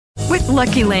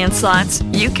Lucky Land Slots,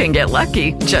 you can get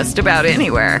lucky just about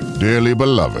anywhere. Dearly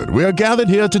beloved, we are gathered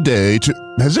here today to...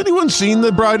 Has anyone seen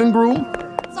the bride and groom?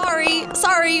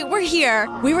 Sorry, we're here.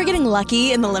 We were getting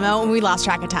lucky in the limo and we lost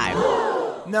track of time.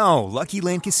 No, Lucky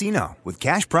Land Casino, with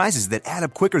cash prizes that add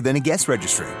up quicker than a guest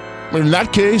registry. In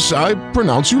that case, I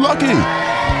pronounce you lucky.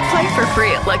 Play for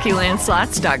free at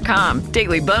LuckyLandSlots.com.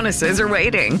 Daily bonuses are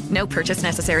waiting. No purchase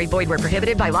necessary. Void where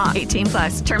prohibited by law.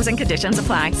 18+. Terms and conditions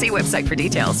apply. See website for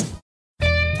details.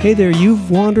 Hey there,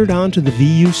 you've wandered onto the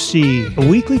VUC, a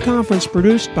weekly conference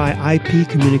produced by IP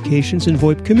Communications and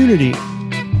VoIP Community.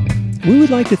 We would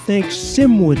like to thank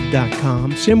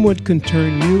Simwood.com. Simwood can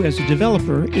turn you as a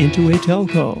developer into a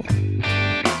telco.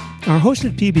 Our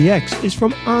hosted PBX is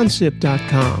from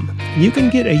OnSIP.com. You can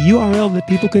get a URL that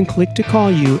people can click to call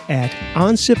you at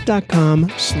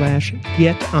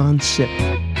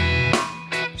onsip.com/getonsip.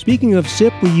 Speaking of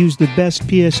SIP, we use the best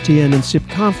PSTN and SIP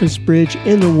conference bridge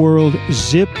in the world,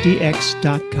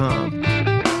 zipdx.com.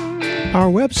 Our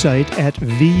website at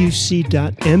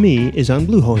vuc.me is on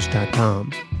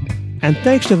bluehost.com. And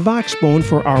thanks to Voxbone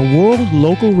for our world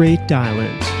local rate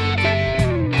dial-ins.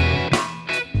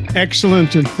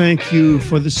 Excellent, and thank you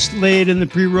for the slate and the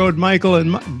pre-roll. Michael,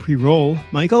 and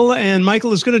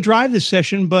Michael is going to drive this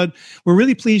session, but we're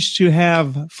really pleased to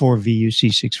have for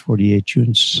VUC648,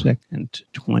 June 2nd,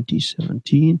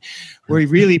 2017. We're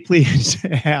really pleased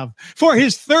to have for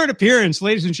his third appearance,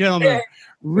 ladies and gentlemen,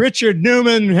 Richard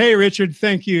Neumann. Hey, Richard,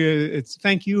 thank you.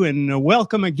 Thank you, and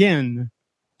welcome again.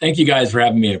 Thank you guys for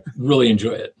having me. I really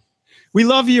enjoy it. We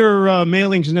love your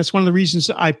mailings, and that's one of the reasons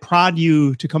I prod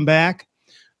you to come back.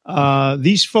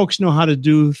 These folks know how to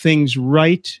do things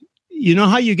right. You know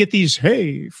how you get these,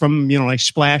 hey, from, like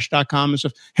splash.com and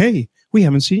stuff. Hey, we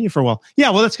haven't seen you for a while. Yeah,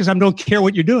 well, that's because I don't care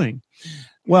what you're doing.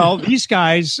 Well, these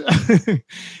guys,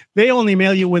 they only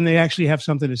mail you when they actually have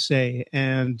something to say.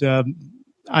 And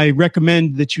I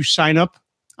recommend that you sign up.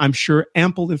 I'm sure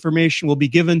ample information will be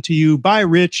given to you by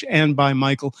Rich and by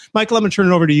Michael. Michael, I'm going to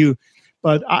turn it over to you.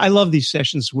 But I love these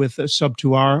sessions with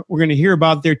SUB2r. We're going to hear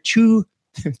about their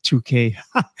 2K.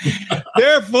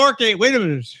 They're 4K. Wait a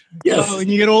minute. Yes. When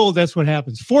you get old, that's what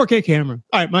happens. 4K camera.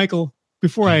 All right, Michael,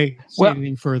 before I say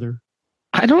anything further.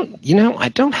 I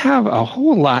don't have a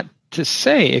whole lot to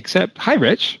say except, hi,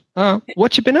 Rich.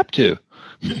 What you been up to?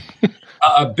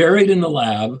 Buried in the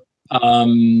lab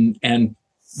and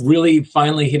really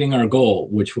finally hitting our goal,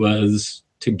 which was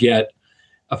to get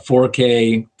a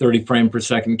 4K 30 frame per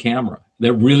second camera.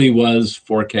 That really was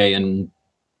 4K and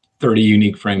 30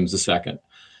 unique frames a second.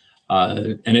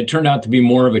 And it turned out to be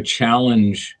more of a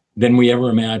challenge than we ever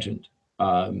imagined.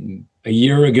 A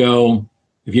year ago,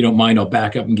 if you don't mind, I'll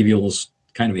back up and give you a little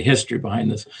kind of a history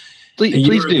behind this.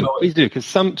 Please do, because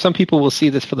some people will see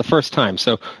this for the first time.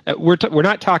 So we're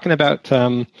not talking about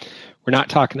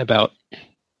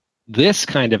this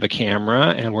kind of a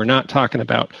camera, and we're not talking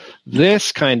about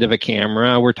this kind of a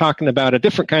camera. We're talking about a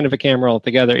different kind of a camera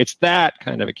altogether. It's that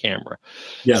kind of a camera.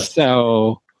 Yes.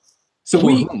 So for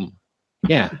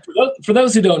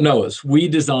those who don't know us, we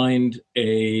designed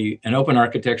an open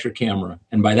architecture camera,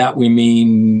 and by that we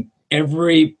mean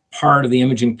every part of the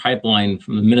imaging pipeline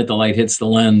from the minute the light hits the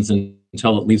lens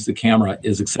until it leaves the camera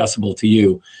is accessible to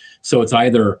you. So it's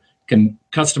either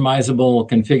customizable,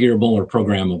 configurable, or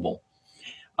programmable.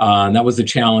 And that was the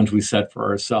challenge we set for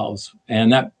ourselves.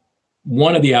 And that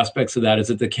one of the aspects of that is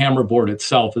that the camera board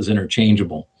itself is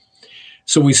interchangeable.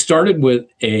 So we started with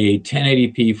a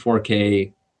 1080p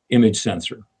 4K image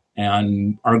sensor.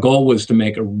 And our goal was to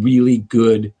make a really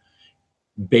good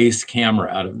base camera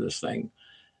out of this thing.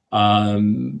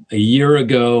 Exactly a year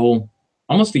ago,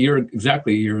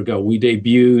 we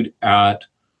debuted at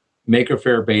Maker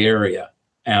Faire Bay Area.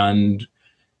 And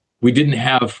we didn't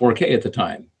have 4K at the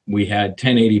time. We had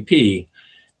 1080p,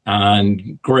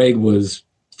 and Greg was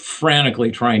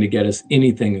frantically trying to get us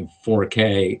anything in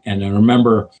 4K. And I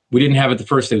remember we didn't have it the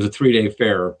first day. It was a 3-day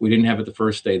fair. We didn't have it the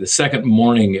first day. The second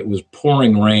morning, it was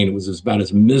pouring rain. It was about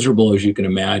as miserable as you can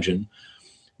imagine.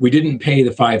 We didn't pay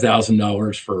the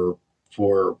 $5,000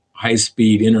 for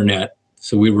high-speed internet.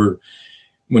 So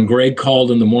when Greg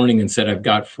called in the morning and said, I've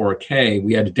got 4K,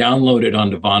 we had to download it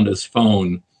onto Vonda's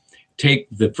phone, take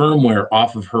the firmware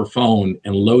off of her phone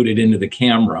and load it into the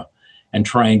camera and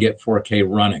try and get 4K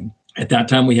running. At that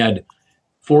time, we had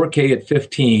 4K at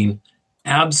 15,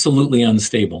 absolutely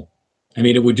unstable. I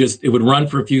mean, it would run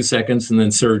for a few seconds and then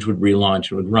Surge would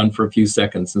relaunch. It would run for a few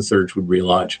seconds and Surge would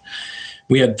relaunch.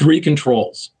 We had 3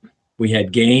 controls. We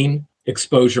had gain,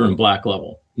 exposure, and black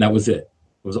level. And that was it.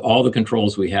 It was all the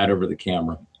controls we had over the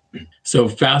camera. So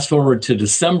fast forward to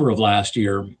December of last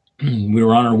year, we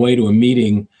were on our way to a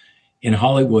meeting in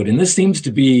Hollywood. And this seems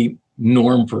to be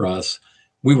norm for us.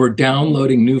 We were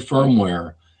downloading new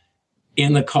firmware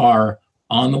in the car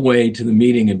on the way to the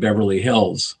meeting in Beverly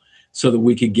Hills so that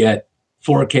we could get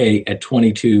 4K at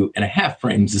 22.5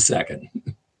 frames a second.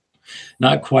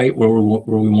 Not quite where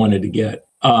we wanted to get.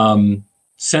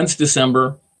 Since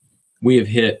December, we have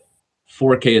hit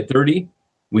 4K at 30.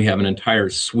 We have an entire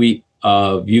suite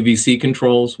of UVC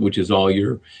controls, which is all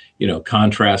your,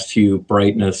 contrast, hue,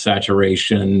 brightness,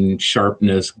 saturation,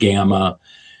 sharpness, gamma.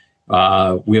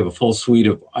 We have a full suite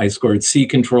of I2C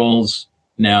controls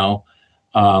now.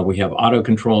 We have auto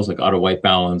controls like auto white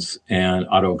balance and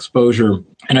auto exposure.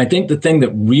 And I think the thing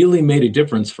that really made a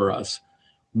difference for us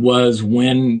was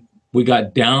when we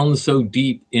got down so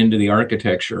deep into the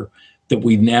architecture that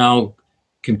we now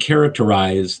can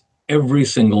characterize every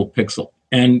single pixel.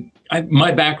 And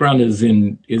my background is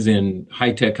in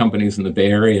high-tech companies in the Bay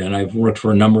Area, and I've worked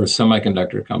for a number of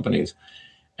semiconductor companies.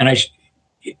 And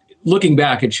looking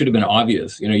back, it should have been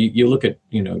obvious. You look at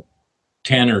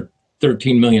 10 or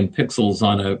 13 million pixels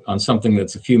on something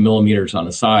that's a few millimeters on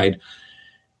a side,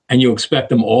 and you expect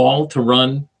them all to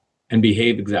run and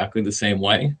behave exactly the same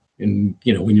way. And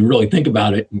when you really think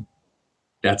about it,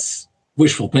 that's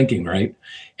wishful thinking, right?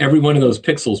 Every one of those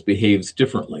pixels behaves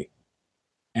differently.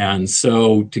 And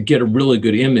so to get a really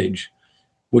good image,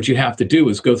 what you have to do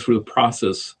is go through the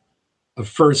process of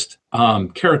first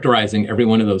characterizing every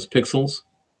one of those pixels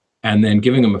and then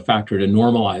giving them a factor to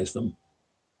normalize them.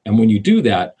 And when you do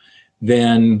that,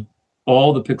 then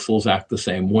all the pixels act the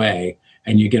same way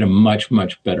and you get a much,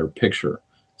 much better picture.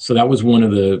 So that was one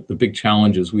of the big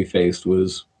challenges we faced,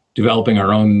 was developing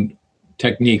our own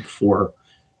technique for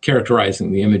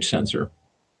characterizing the image sensor.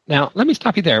 Now, let me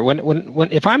stop you there.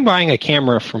 If I'm buying a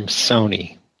camera from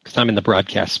Sony, because I'm in the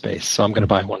broadcast space, so I'm going to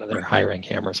buy one of their higher-end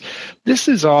cameras. This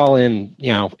is all in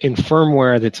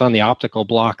firmware that's on the optical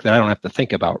block that I don't have to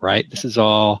think about, right? This is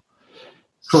all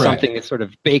Correct. Something that's sort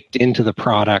of baked into the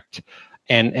product,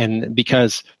 and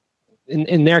because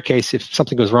in their case, if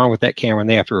something goes wrong with that camera and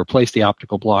they have to replace the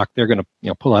optical block, they're going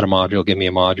to pull out a module, give me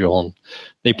a module, and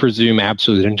they presume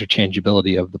absolute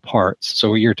interchangeability of the parts. So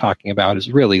what you're talking about is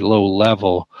really low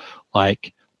level,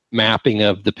 like mapping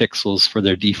of the pixels for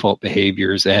their default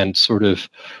behaviors, and sort of,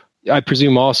 I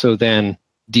presume, also then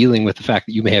dealing with the fact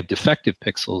that you may have defective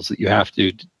pixels that you have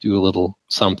to do a little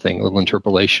something, a little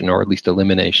interpolation or at least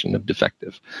elimination of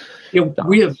defective.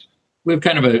 We have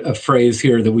kind of a phrase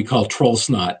here that we call troll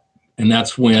snot. And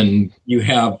that's when you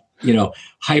have,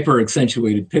 hyper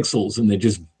accentuated pixels and it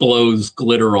just blows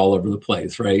glitter all over the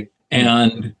place, right?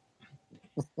 And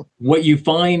what you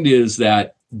find is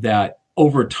that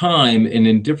over time and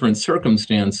in different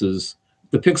circumstances,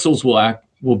 the pixels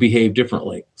will behave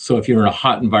differently. So if you're in a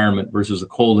hot environment versus a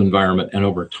cold environment, and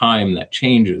over time that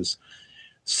changes.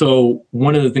 So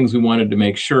one of the things we wanted to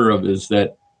make sure of is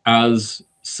that as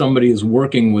somebody is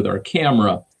working with our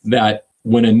camera, that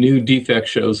when a new defect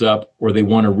shows up or they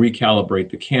want to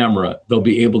recalibrate the camera, they'll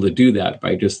be able to do that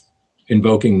by just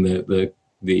invoking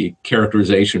the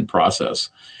characterization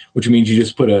process, which means you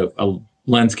just put a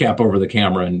lens cap over the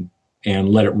camera and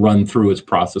let it run through its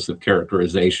process of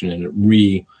characterization, and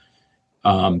it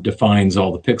defines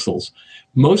all the pixels.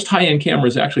 Most high-end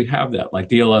cameras actually have that, like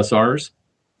DSLRs.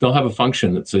 They'll have a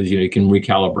function that says, you can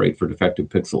recalibrate for defective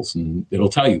pixels, and it'll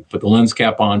tell you, put the lens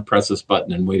cap on, press this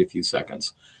button, and wait a few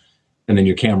seconds. And then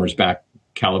your camera's back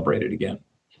calibrated again.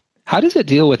 How does it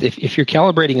deal with, if you're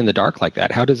calibrating in the dark like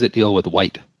that, how does it deal with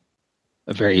white,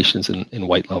 variations in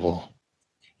white level?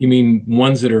 You mean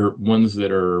ones that are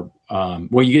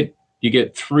well, you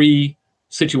get three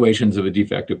situations of a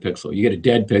defective pixel. You get a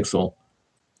dead pixel,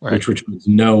 right, which means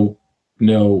no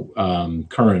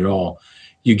current at all.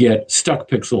 You get stuck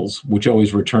pixels, which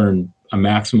always return a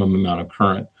maximum amount of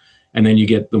current. And then you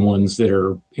get the ones that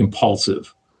are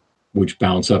impulsive, which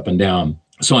bounce up and down.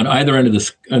 So on either end of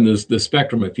the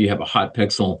spectrum, if you have a hot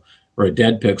pixel or a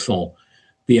dead pixel,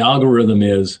 the algorithm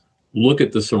is look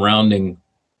at the surrounding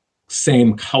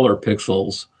same color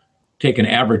pixels, take an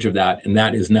average of that, and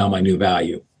that is now my new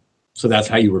value. So that's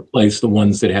how you replace the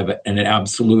ones that have an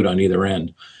absolute on either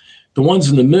end. The ones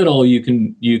in the middle, you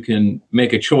can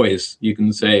make a choice. You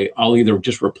can say, I'll either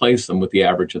just replace them with the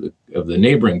average of the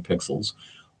neighboring pixels,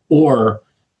 or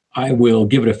I will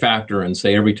give it a factor and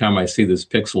say every time I see this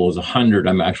pixel is 100,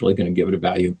 I'm actually going to give it a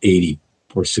value of 80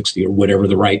 or 60 or whatever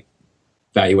the right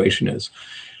valuation is.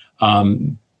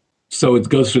 So it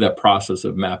goes through that process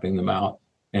of mapping them out.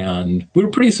 And we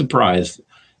were pretty surprised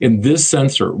in this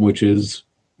sensor, which is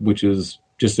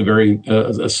just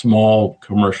a small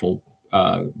commercial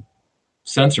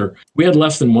sensor. We had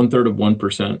less than 1/3 of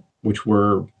 1%, which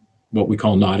were what we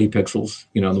call naughty pixels,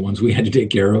 the ones we had to take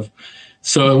care of.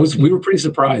 So we were pretty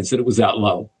surprised that it was that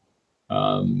low.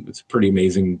 It's pretty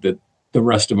amazing that the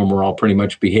rest of them were all pretty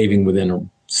much behaving within a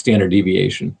standard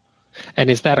deviation. And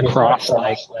is that across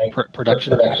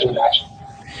production batches?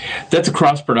 That's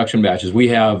across production batches. We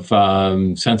have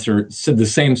the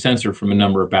same sensor from a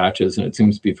number of batches, and it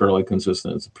seems to be fairly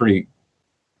consistent. It's a pretty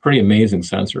amazing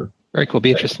sensor. Very cool. It'll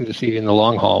be interesting to see in the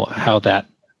long haul how that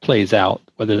plays out,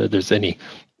 whether there's any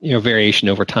variation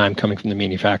over time coming from the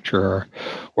manufacturer,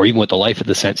 or even what the life of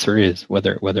the sensor is,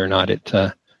 whether or not it's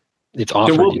offered.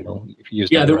 If you use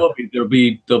there will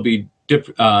be. There'll be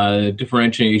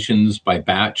differentiations by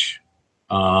batch,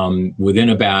 within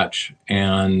a batch,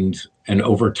 and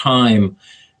over time,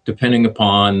 depending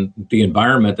upon the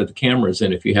environment that the camera is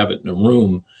in. If you have it in a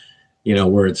room,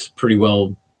 where it's pretty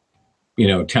well,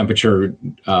 temperature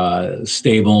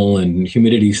stable and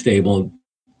humidity stable,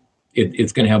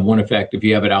 it's going to have one effect. If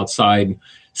you have it outside,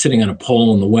 sitting on a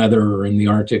pole in the weather, or in the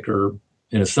Arctic, or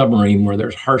in a submarine where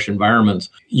there's harsh environments,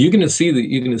 you're going to see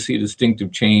a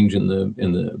distinctive change in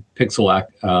the pixel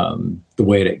the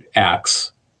way it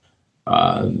acts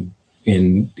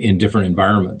in different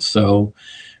environments. So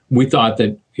we thought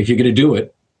that if you're going to do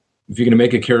it, if you're going to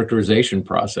make a characterization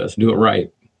process, do it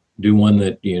right. Do one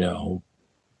that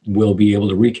will be able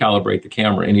to recalibrate the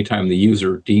camera anytime the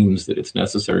user deems that it's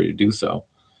necessary to do so.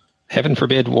 Heaven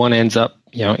forbid one ends up,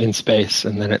 in space,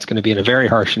 and then it's going to be in a very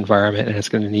harsh environment, and it's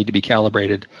going to need to be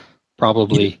calibrated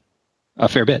probably a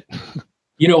fair bit.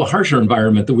 A harsher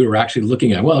environment that we were actually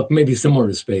looking at, well, maybe similar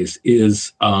to space,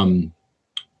 is in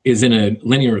a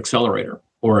linear accelerator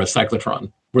or a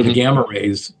cyclotron, where the gamma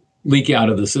rays leak out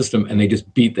of the system and they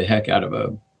just beat the heck out of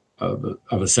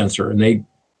a sensor. And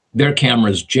their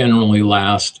cameras generally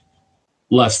last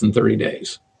less than 30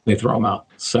 days. They throw them out.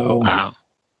 So, wow.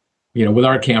 With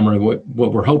our camera, what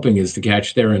we're hoping is to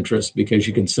catch their interest, because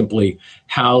you can simply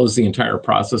house the entire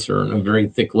processor in a very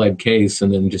thick lead case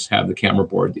and then just have the camera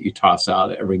board that you toss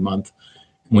out every month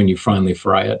when you finally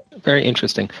fry it. Very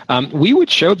interesting. We would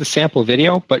show the sample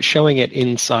video, but showing it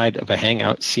inside of a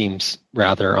Hangout seems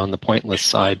rather on the pointless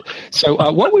side. So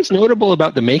what was notable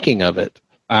about the making of it?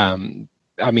 How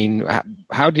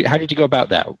did you go about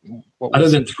that? Other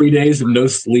than 3 days of no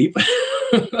sleep?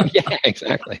 Yeah,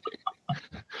 exactly.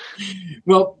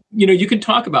 Well, you can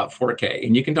talk about 4K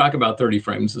and you can talk about 30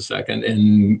 frames a second,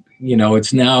 and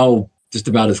it's now just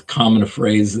about as common a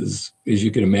phrase as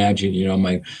you can imagine.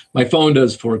 My phone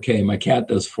does 4K, my cat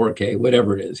does 4K,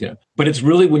 whatever it is. But it's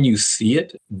really when you see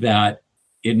it that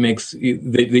it makes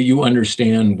that you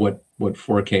understand what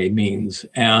 4K means.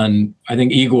 And I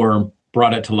think Igor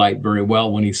brought it to light very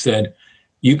well when he said,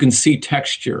 you can see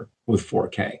texture with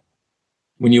 4K.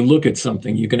 When you look at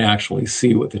something, you can actually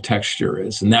see what the texture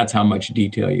is, and that's how much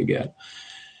detail you get.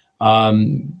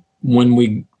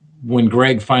 When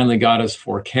Greg finally got us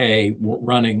 4K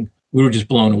running, we were just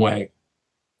blown away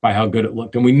by how good it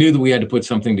looked, and we knew that we had to put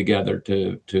something together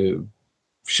to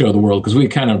show the world, because we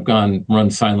had kind of gone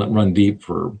run silent, run deep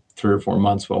for 3 or 4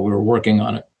 months while we were working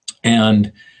on it.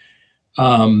 And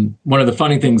one of the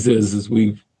funny things is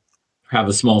we have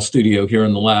a small studio here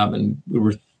in the lab, and we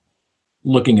were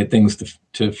looking at things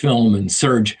to film, and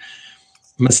Serge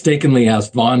mistakenly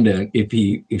asked Vonda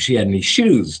if she had any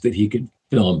shoes that he could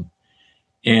film.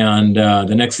 And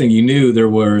the next thing you knew, there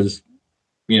was,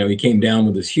 he came down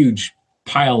with this huge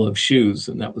pile of shoes,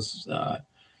 and that was,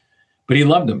 but he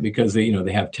loved them because they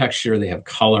have texture, they have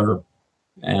color.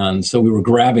 And so we were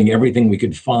grabbing everything we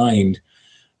could find.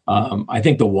 I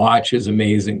think the watch is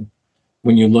amazing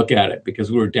when you look at it, because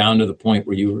we were down to the point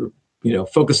where you were,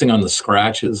 focusing on the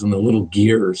scratches and the little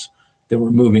gears that were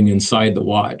moving inside the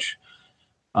watch.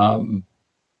 And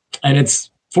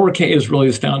 4K is really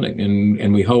astounding.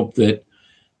 And we hope that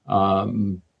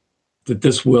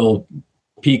this will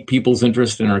pique people's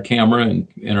interest in our camera and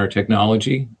in our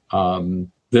technology.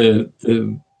 The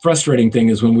frustrating thing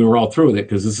is when we were all through with it,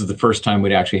 because this is the first time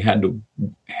we'd actually had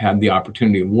the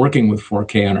opportunity of working with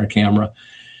 4K on our camera.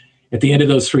 At the end of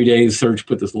those 3 days, Serge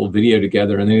put this little video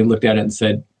together, and then he looked at it and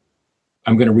said,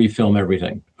 I'm going to refilm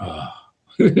everything. I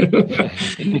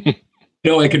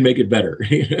can make it better.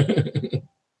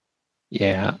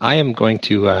 Yeah, I am going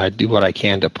to do what I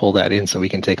can to pull that in so we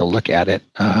can take a look at it.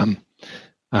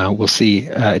 We'll see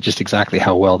just exactly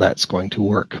how well that's going to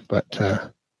work. But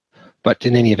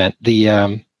in any event,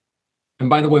 and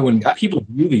by the way, when people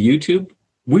view the YouTube,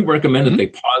 we recommend that they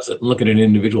pause it and look at an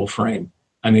individual frame.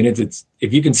 I mean, it's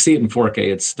if you can see it in 4K,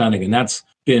 it's stunning, and that's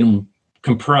been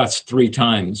compressed 3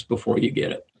 times before you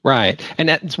get it. Right. And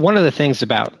that's one of the things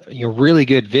about really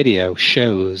good video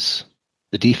shows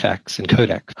the defects in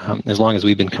codec. As long as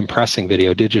we've been compressing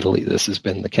video digitally, this has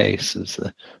been the case, is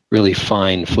the really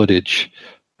fine footage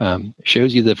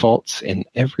shows you the faults in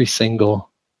every single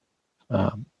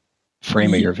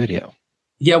frame of your video.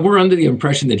 Yeah, we're under the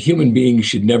impression that human beings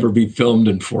should never be filmed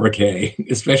in 4K,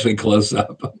 especially close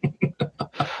up.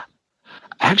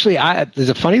 Actually, there's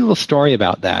a funny little story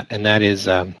about that, and that is,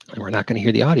 we're not going to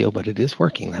hear the audio, but it is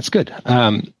working. That's good.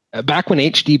 Back when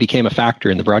HD became a factor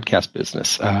in the broadcast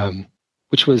business,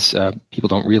 which was, people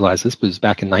don't realize this, was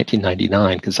back in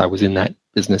 1999, because I was in that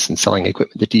business and selling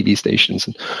equipment to TV stations.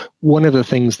 And one of the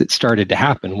things that started to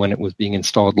happen when it was being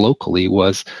installed locally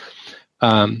was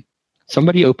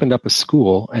somebody opened up a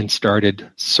school and started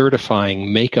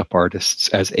certifying makeup artists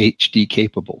as HD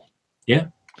capable. Yeah.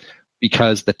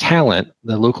 Because the talent,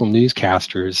 the local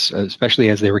newscasters, especially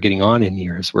as they were getting on in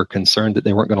years, were concerned that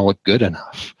they weren't going to look good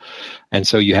enough. And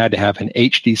so you had to have an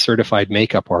HD certified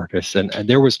makeup artist. And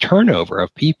there was turnover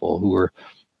of people who were,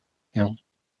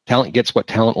 talent gets what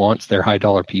talent wants. They're high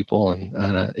dollar people. And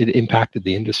it impacted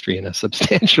the industry in a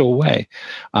substantial way.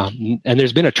 And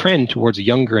there's been a trend towards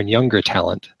younger and younger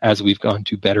talent as we've gone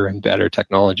to better and better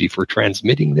technology for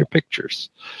transmitting their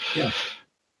pictures. Yeah.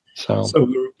 So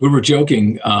we were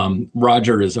joking.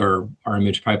 Roger is our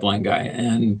image pipeline guy,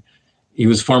 and he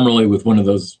was formerly with one of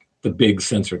the big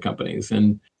sensor companies.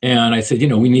 And I said,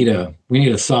 we need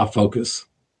a soft focus,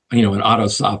 an auto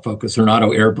soft focus or an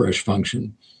auto airbrush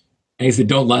function. And he said,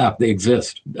 don't laugh, they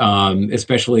exist,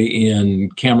 especially in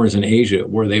cameras in Asia,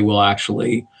 where they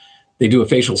do a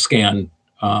facial scan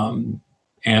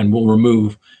and will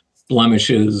remove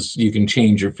blemishes. You can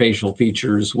change your facial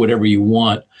features, whatever you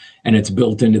want, and it's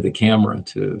built into the camera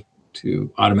to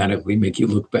automatically make you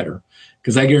look better.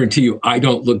 Because I guarantee you, I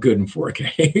don't look good in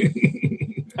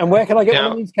 4K. And where can I get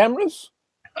one of these cameras?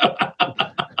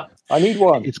 I need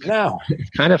one now. It's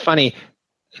kind of funny.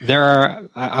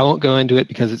 I won't go into it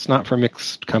because it's not for a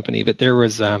mixed company, but there are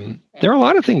a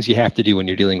lot of things you have to do when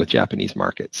you're dealing with Japanese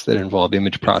markets that involve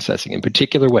image processing in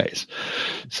particular ways.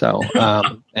 So,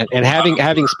 and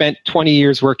having spent 20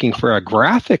 years working for a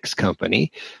graphics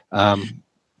company,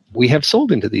 we have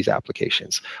sold into these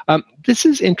applications. This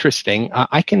is interesting.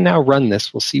 I can now run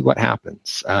this. We'll see what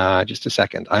happens. Just a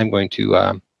second. I'm going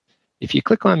to, if you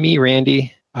click on me,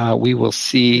 Randy, we will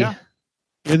see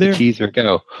the teaser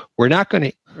go. We're not going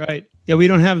to. Right. Yeah, we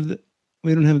don't have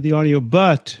the audio,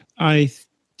 but I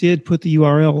did put the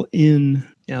URL in.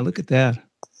 Yeah, look at that.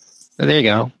 So there you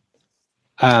go.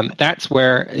 That's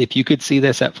where, if you could see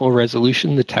this at full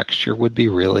resolution, the texture would be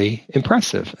really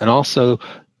impressive. And also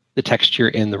the texture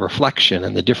in the reflection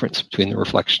and the difference between the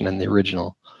reflection and the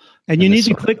original. And you need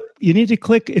to click,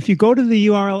 if you go to the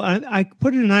URL, I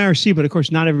put it in IRC, but of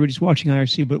course not everybody's watching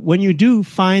IRC, but when you do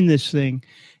find this thing,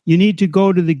 you need to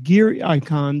go to the gear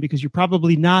icon because you're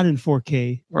probably not in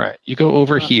 4K. Right. You go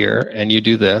over here and you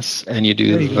do this and you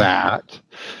do that.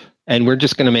 And we're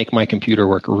just going to make my computer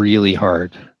work really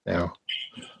hard now.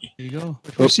 There you go.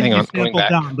 Oops, hang on, going back.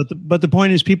 Down, but the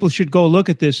point is people should go look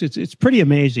at this. It's pretty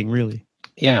amazing, really.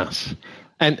 Yes.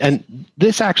 And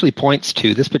this actually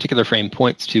this particular frame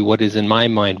points to what is in my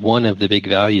mind one of the big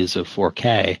values of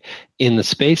 4K in the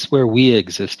space where we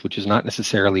exist, which is not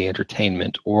necessarily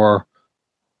entertainment or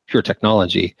pure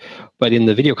technology, but in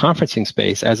the video conferencing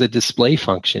space as a display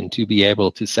function to be able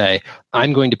to say,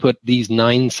 I'm going to put these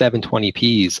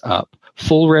 720p's up,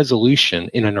 full resolution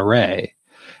in an array.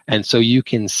 And so you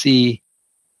can see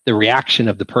the reaction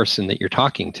of the person that you're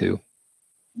talking to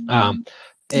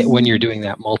when you're doing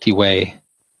that multi-way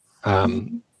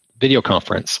video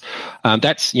conference.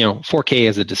 That's 4K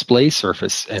as a display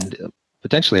surface and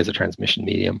potentially as a transmission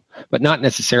medium, but not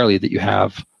necessarily that you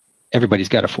have everybody's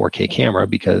got a 4K camera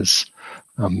because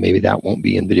maybe that won't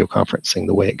be in video conferencing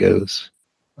the way it goes.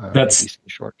 That's in the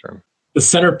short term. The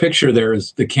center picture there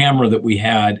is the camera that we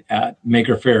had at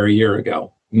Maker Faire a year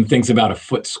ago. And the thing's about a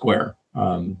foot square.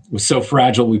 It was so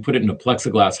fragile, we put it in a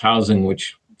plexiglass housing,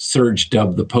 which Serge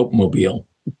dubbed the Pope Mobile.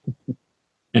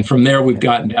 And from there, we've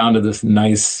gotten down to this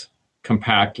nice,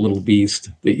 compact little beast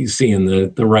that you see in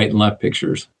the right and left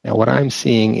pictures. Now, what I'm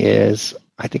seeing is,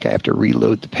 I think I have to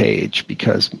reload the page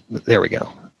because, there we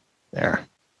go. There,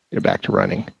 get it back to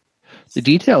running. The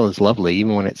detail is lovely,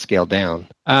 even when it's scaled down.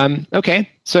 Okay,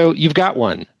 so you've got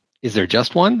one. Is there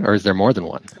just one, or is there more than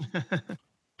one?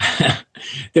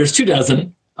 There's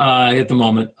 24 at the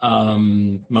moment.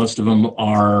 Most of them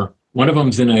are, one of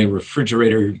them's in a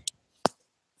refrigerator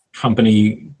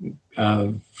company,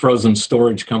 frozen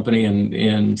storage company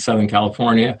in Southern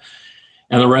California,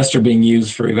 and the rest are being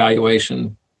used for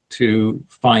evaluation to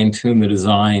fine-tune the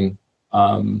design.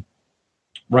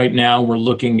 Right now, we're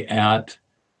looking at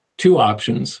two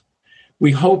options.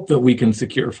 We hope that we can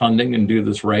secure funding and do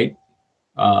this right.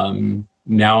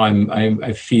 Now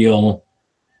I feel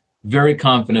very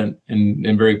confident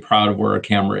and very proud of where our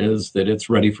camera is, that it's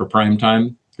ready for prime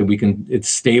time, that it's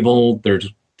stable.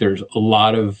 There's a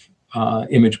lot of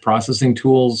image processing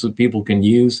tools that people can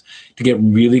use to get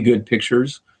really good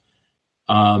pictures.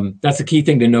 That's a key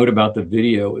thing to note about the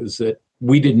video, is that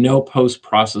we did no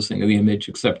post-processing of the image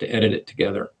except to edit it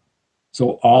together.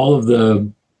 So all of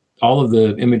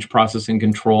the image processing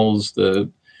controls, the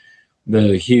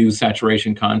hue,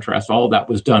 saturation, contrast, all of that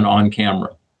was done on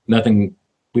camera.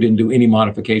 We didn't do any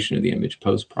modification of the image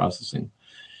post-processing.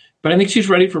 But I think she's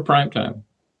ready for prime time.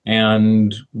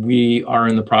 And we are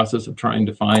in the process of trying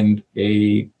to find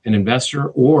an investor,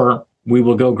 or we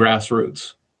will go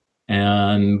grassroots.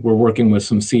 And we're working with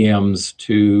some CMs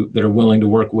that are willing to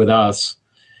work with us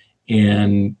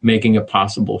in making it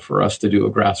possible for us to do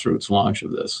a grassroots launch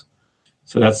of this.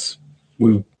 So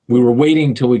we were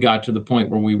waiting till we got to the point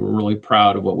where we were really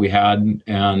proud of what we had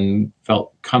and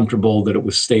felt comfortable that it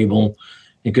was stable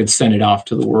and could send it off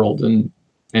to the world,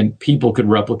 and people could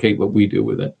replicate what we do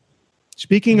with it.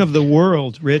 Speaking of the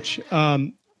world, Rich,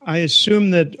 I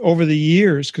assume that over the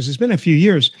years, because it's been a few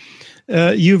years,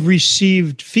 you've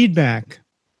received feedback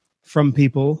from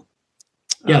people.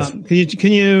 Yes.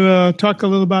 Can you talk a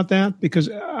little about that? Because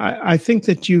I think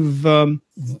that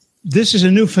this is a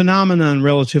new phenomenon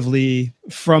relatively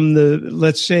from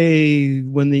let's say,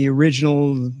 when the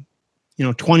original,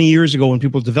 20 years ago, when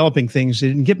people were developing things, they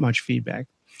didn't get much feedback.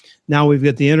 Now we've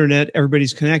got the internet,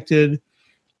 everybody's connected,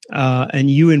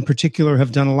 and you in particular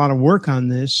have done a lot of work on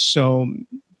this. So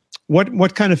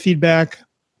what kind of feedback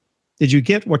did you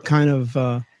get? What kind of,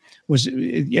 are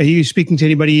you speaking to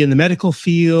anybody in the medical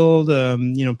field,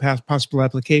 past possible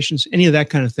applications, any of that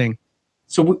kind of thing?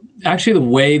 So actually the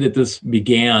way that this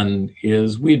began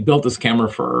is we had built this camera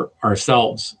for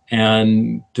ourselves,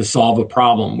 and to solve a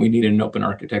problem, we needed an open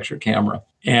architecture camera.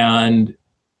 And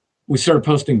we started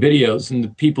posting videos and the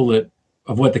people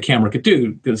of what the camera could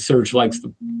do, because Serge likes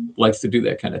to do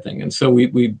that kind of thing. And so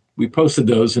we posted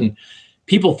those, and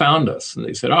people found us and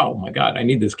they said, oh my God, I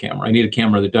need this camera. I need a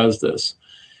camera that does this.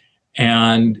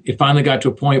 And it finally got to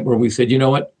a point where we said, you know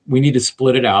what, we need to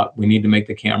split it out. We need to make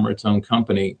the camera its own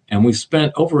company. And we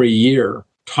spent over a year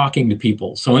talking to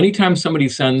people. So anytime somebody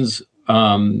sends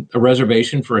a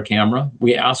reservation for a camera,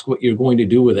 we ask what you're going to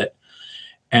do with it.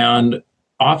 And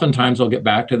oftentimes I'll get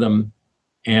back to them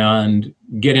and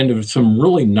get into some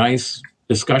really nice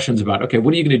discussions about, okay,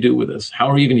 what are you going to do with this? How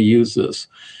are you going to use this?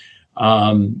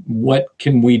 What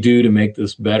can we do to make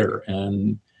this better?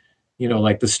 And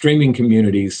like the streaming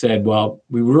community said, well,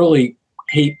 we really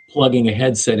hate plugging a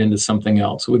headset into something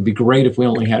else. It would be great if we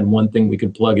only had one thing we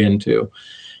could plug into.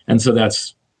 And so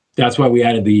that's why we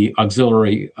added the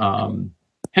auxiliary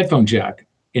headphone jack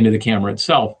into the camera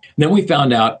itself. And then we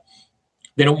found out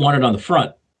they don't want it on the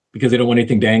front because they don't want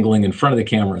anything dangling in front of the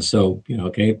camera. So,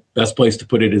 best place to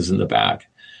put it is in the back.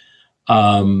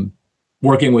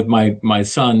 Working with my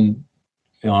son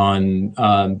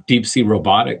on deep sea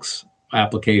robotics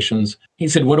applications, he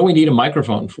said, what do we need a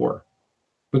microphone for?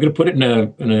 We're going to put it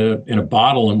in a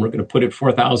bottle, and we're going to put it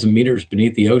 4,000 meters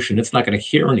beneath the ocean. It's not going to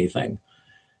hear anything.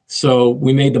 So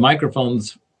we made the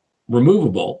microphones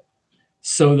removable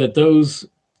so that those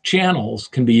channels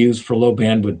can be used for low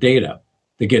bandwidth data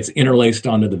that gets interlaced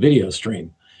onto the video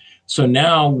stream. So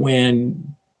now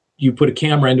when you put a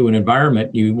camera into an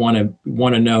environment, you want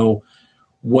to know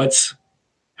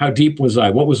how deep was I?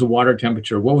 What was the water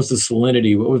temperature? What was the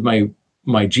salinity? What was my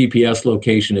GPS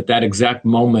location at that exact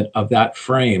moment of that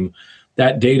frame?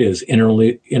 That data is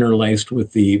interlaced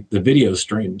with the video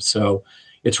stream. So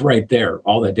it's right there.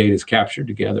 All that data is captured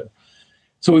together.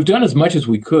 So we've done as much as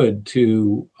we could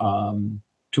to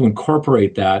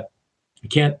incorporate that. We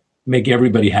can't make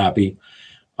everybody happy.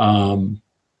 One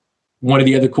of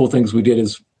the other cool things we did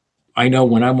is, I know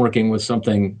when I'm working with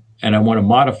something and I want to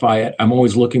modify it, I'm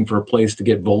always looking for a place to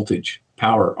get voltage,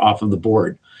 power off of the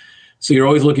board. So you're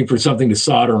always looking for something to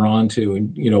solder onto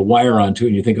and, wire onto,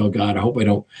 and you think, oh God, I hope I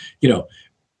don't,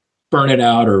 burn it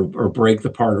out or break the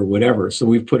part or whatever. So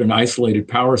we've put an isolated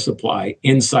power supply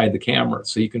inside the camera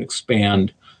so you can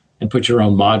expand and put your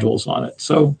own modules on it.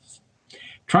 So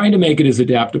trying to make it as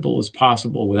adaptable as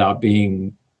possible without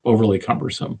being overly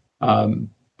cumbersome.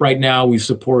 Right now we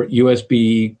support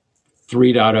USB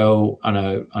 3.0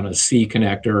 on a C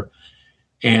connector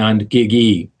and Gig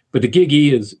E. But the Gig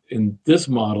E in this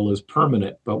model is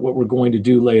permanent. But what we're going to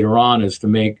do later on is to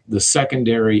make the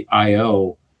secondary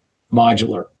I/O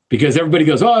modular. Because everybody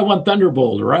goes, oh, I want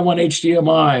Thunderbolt, or I want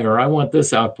HDMI, or I want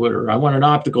this output, or I want an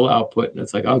optical output. And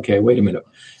it's like, okay, wait a minute.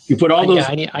 You put all those.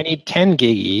 Yeah, I need 10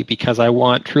 Gig E because I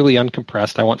want truly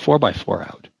uncompressed. I want 4x4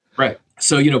 out. Right.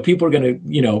 So, people are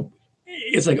going to,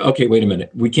 it's like, okay, wait a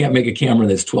minute. We can't make a camera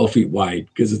that's 12 feet wide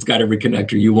because it's got every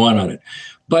connector you want on it.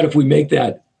 But if we make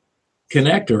that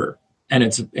connector and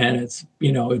it's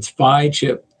it's PHY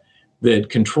chip that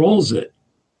controls it,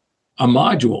 a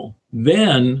module,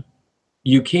 then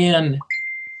you can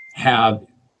have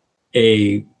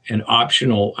an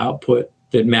optional output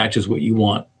that matches what you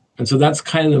want. And so that's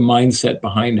kind of the mindset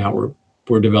behind how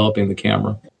we're developing the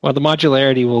camera. Well, the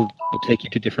modularity will take you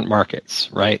to different markets,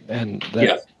 right? And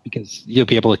that's because you'll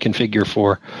be able to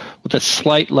configure with a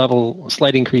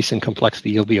slight increase in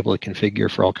complexity, you'll be able to configure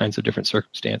for all kinds of different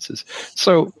circumstances.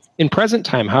 So in present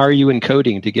time, how are you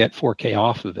encoding to get 4K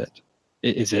off of it?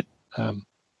 Is it...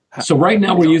 so right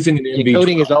now we're using an NV12.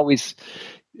 Encoding is always...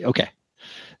 Okay.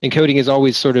 Encoding is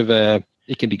always sort of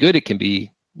it can be good, it can be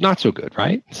not so good,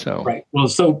 right? So right. Well,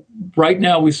 so right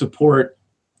now we support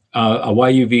a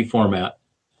YUV format,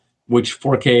 which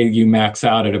 4K you max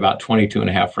out at about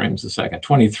 22.5 frames a second.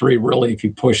 23 really if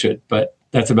you push it, but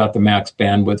that's about the max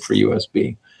bandwidth for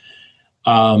USB.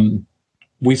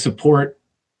 We support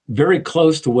very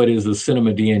close to what is the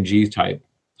Cinema DNG type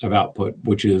of output,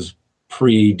 which is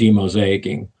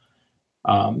pre-demosaicing.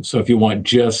 So if you want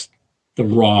just the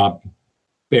raw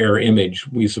bare image,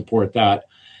 we support that.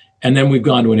 And then we've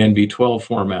gone to an NV12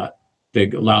 format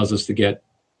that allows us to get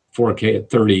 4K at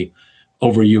 30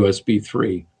 over USB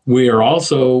 3. We are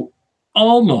also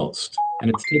almost,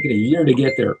 and it's taken a year to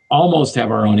get there, almost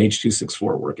have our own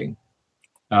H.264 working.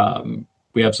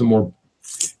 We have some more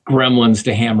gremlins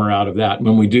to hammer out of that.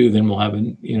 When we do, then we'll have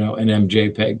an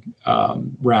MJPEG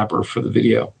wrapper for the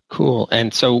video. Cool.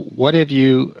 And so what have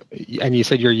you, and you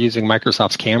said you're using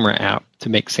Microsoft's camera app to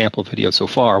make sample video so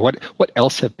far. What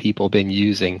else have people been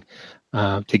using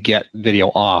to get video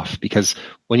off? Because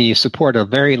when you support a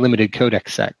very limited codec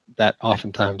set, that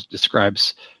oftentimes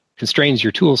constrains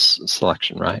your tools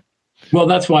selection, right? Well,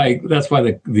 that's why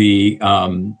the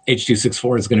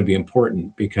H.264 is going to be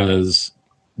important, because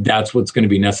that's what's going to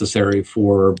be necessary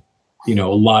for a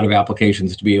lot of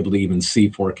applications to be able to even see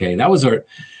 4K.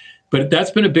 But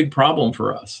that's been a big problem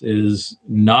for us, is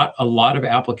not a lot of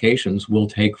applications will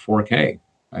take 4K.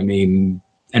 I mean,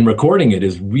 and recording it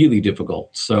is really difficult.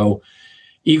 So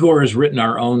Igor has written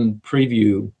our own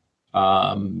preview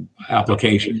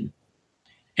application,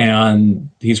 and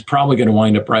he's probably going to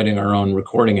wind up writing our own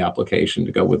recording application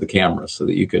to go with the camera, so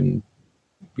that you can,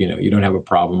 you don't have a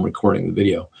problem recording the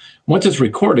video. Once it's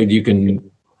recorded, you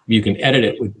can edit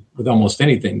it with almost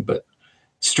anything, but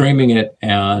streaming it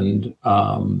and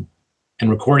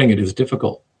recording it is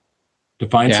difficult. To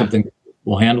find something that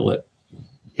will handle it.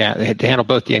 Yeah, they had to handle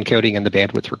both the encoding and the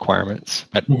bandwidth requirements.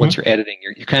 But once you're editing,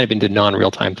 you're kind of into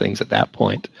non-real-time things at that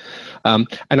point. And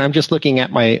I'm just looking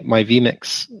at my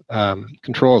vMix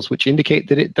controls, which indicate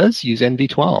that it does use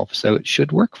NV12, so it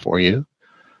should work for you.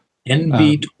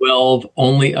 NV12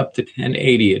 only up to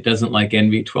 1080. It doesn't like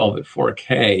NV12 at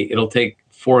 4K. It'll take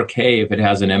 4K if it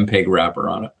has an MPEG wrapper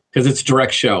on it, because it's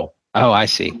direct show. Oh, I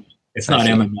see. It's not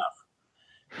MMF.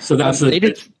 So that's they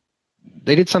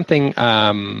did something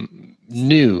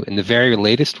new in the very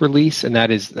latest release, and that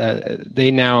is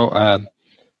they now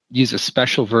use a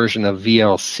special version of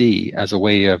VLC as a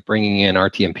way of bringing in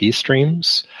RTMP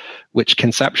streams, which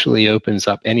conceptually opens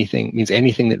up anything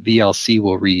that VLC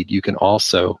will read, you can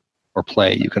also, or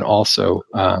play, you can also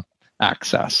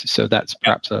access. So that's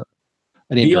perhaps an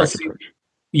indirect approach.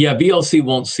 Yeah, VLC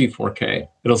won't see 4K.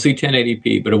 It'll see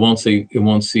 1080p, but it won't see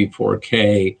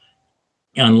 4K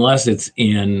unless it's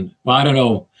in. Well, I don't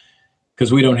know,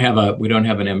 because we don't have an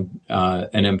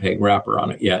MPEG wrapper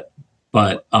on it yet.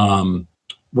 But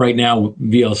right now,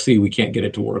 VLC, we can't get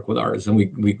it to work with ours, and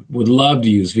we would love to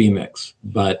use vMix,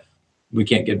 but we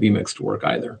can't get vMix to work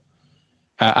either.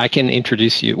 I can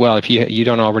introduce you. Well, if you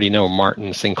don't already know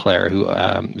Martin Sinclair, who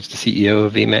is the CEO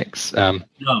of vMix.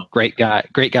 No. Great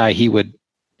guy. He would.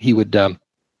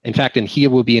 In fact, and he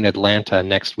will be in Atlanta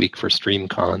next week for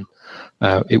StreamCon.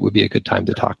 It would be a good time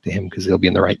to talk to him because he'll be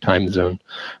in the right time zone.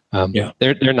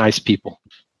 They're nice people,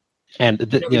 and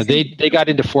they got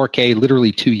into 4K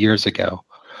literally 2 years ago.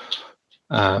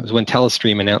 It was when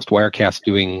Telestream announced Wirecast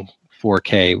doing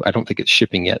 4K. I don't think it's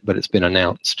shipping yet, but it's been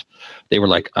announced. They were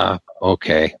like,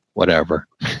 okay, whatever.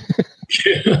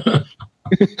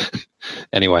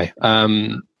 Anyway,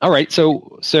 all right.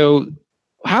 So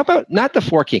how about not the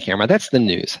 4K camera? That's the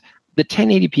news. The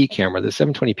 1080p camera, the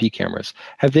 720p cameras,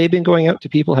 have they been going out to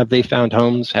people? Have they found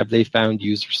homes? Have they found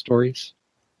user stories?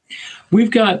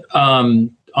 We've got,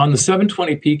 on the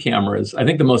 720p cameras, I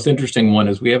think the most interesting one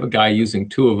is we have a guy using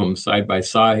two of them side by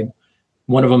side,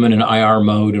 one of them in an IR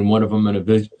mode and one of them in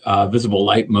a visible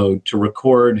light mode, to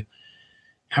record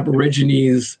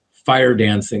Aborigines fire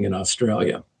dancing in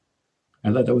Australia.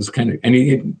 I thought that was kind of,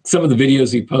 and some of the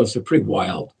videos he posts are pretty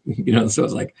wild, so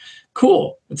it's like,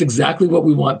 cool. That's exactly what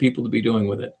we want people to be doing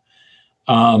with it.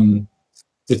 The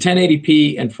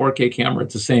 1080p and 4K camera,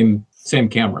 it's the same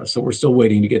camera. So we're still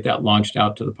waiting to get that launched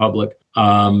out to the public.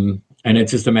 And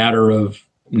it's just a matter of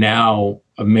now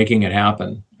of making it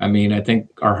happen. I mean, I think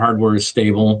our hardware is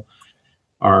stable.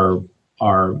 That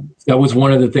was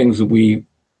one of the things that we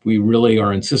really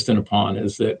are insistent upon,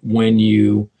 is that when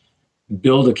you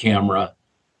build a camera,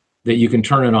 that you can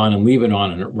turn it on and leave it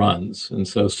on and it runs. And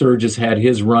so Serge has had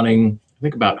his running, I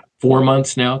think about 4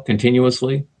 months now,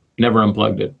 continuously, never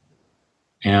unplugged it.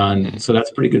 And so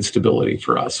that's pretty good stability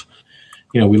for us.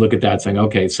 We look at that saying,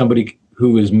 okay, somebody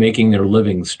who is making their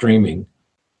living streaming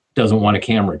doesn't want a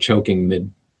camera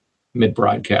choking mid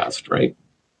broadcast, right?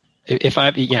 If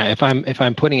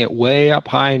I'm putting it way up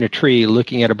high in a tree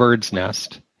looking at a bird's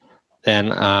nest,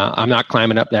 then I'm not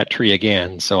climbing up that tree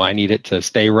again. So I need it to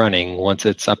stay running once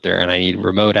it's up there, and I need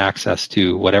remote access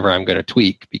to whatever I'm going to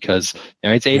tweak, because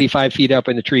it's 85 feet up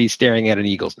in the tree staring at an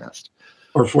eagle's nest.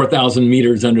 Or 4,000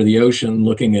 meters under the ocean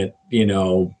looking at,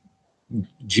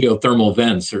 geothermal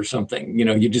vents or something.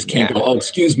 You just can't go, oh,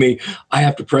 excuse me, I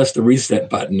have to press the reset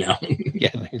button now.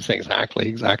 Yeah,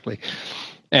 exactly.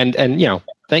 And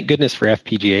thank goodness for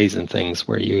FPGAs and things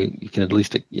where you can at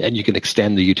least, and you can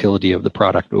extend the utility of the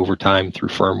product over time through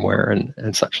firmware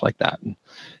and such like that.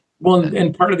 Well,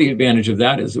 and part of the advantage of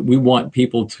that is that we want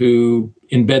people to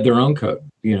embed their own code.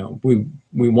 We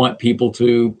want people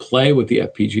to play with the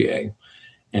FPGA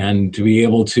and to be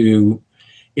able to,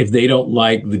 if they don't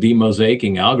like the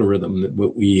demosaicing algorithm that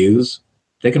we use,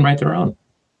 they can write their own.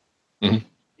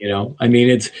 Mm-hmm. I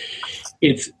mean,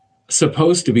 it's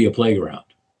supposed to be a playground.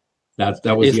 That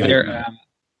was is the there,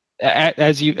 idea.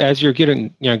 As you're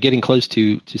getting close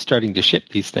to starting to ship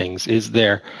these things, is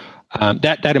there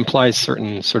that implies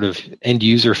certain sort of end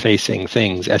user facing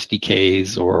things,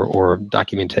 SDKs or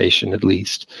documentation, at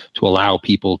least, to allow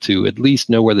people to at least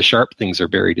know where the sharp things are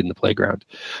buried in the playground.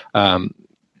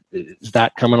 Is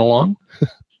that coming along?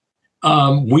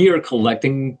 We are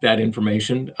collecting that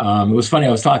information. It was funny.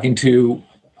 I was talking to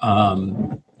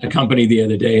a company the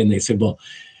other day, and they said, well,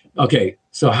 okay,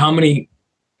 so how many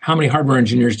hardware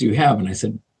engineers do you have? And I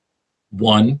said,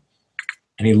 1.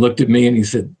 And he looked at me and he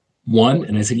said, 1?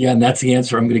 And I said, yeah, and that's the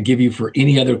answer I'm going to give you for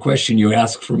any other question you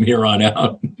ask from here on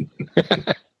out.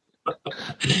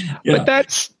 Yeah. But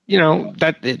that's,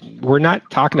 we're not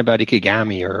talking about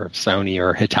Ikegami or Sony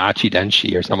or Hitachi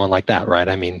Denshi or someone like that, right?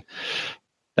 I mean,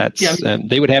 that's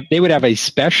they would have a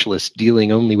specialist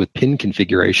dealing only with pin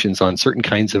configurations on certain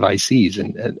kinds of ICs,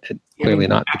 and clearly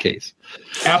not the case.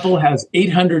 Apple has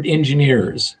 800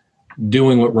 engineers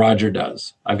doing what Roger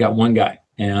does. I've got one guy,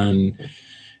 and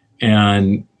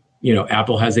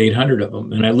Apple has 800 of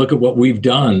them. And I look at what we've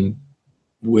done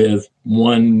with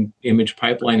one image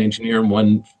pipeline engineer and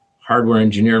one hardware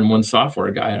engineer and one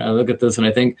software guy. And I look at this and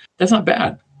I think, that's not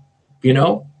bad.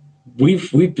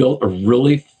 We've built a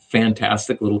really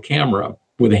fantastic little camera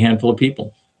with a handful of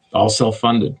people, all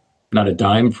self-funded, not a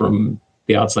dime from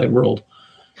the outside world.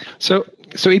 So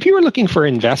if you were looking for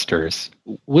investors,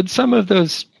 would some of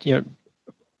those,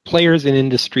 players in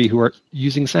industry who are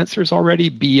using sensors already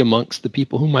be amongst the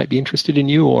people who might be interested in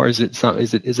you, or is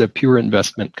it a pure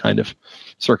investment kind of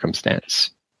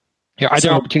circumstance? Are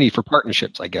there opportunity for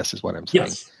partnerships, I guess, is what I'm saying.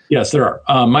 Yes, there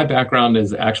are. My background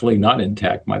is actually not in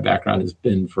tech. My background has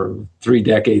been for 3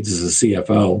 decades as a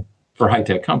CFO for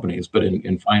high-tech companies, but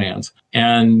in finance.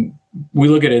 And we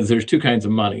look at it as there's 2 kinds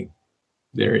of money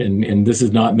there. And this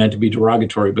is not meant to be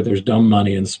derogatory, but there's dumb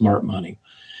money and smart money.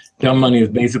 Dumb money is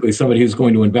basically somebody who's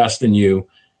going to invest in you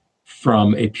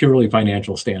from a purely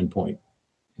financial standpoint.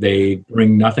 They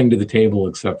bring nothing to the table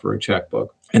except for a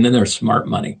checkbook. And then there's smart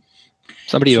money.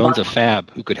 Somebody who owns a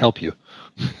fab who could help you.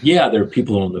 Yeah, there are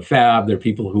people who own the fab. There are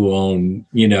people who own,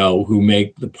 who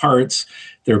make the parts.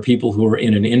 There are people who are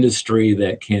in an industry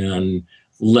that can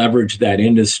leverage that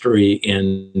industry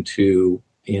into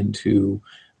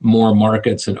more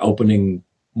markets and opening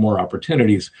more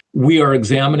opportunities. We are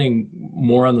examining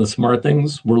more on the smart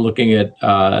things. We're looking at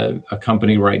a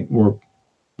company,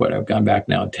 I've gone back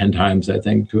now 10 times, I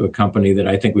think, to a company that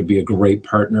I think would be a great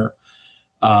partner.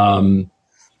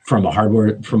 From a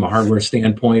hardware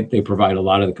standpoint, they provide a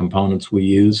lot of the components we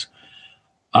use.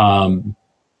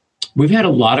 We've had a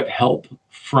lot of help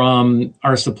from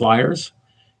our suppliers.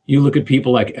 You look at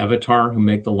people like Avatar, who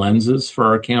make the lenses for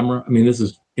our camera. I mean, this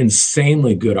is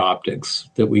insanely good optics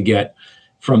that we get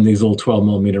from these little 12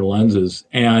 millimeter lenses,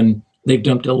 and they've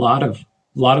dumped a lot of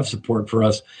support for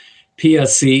us.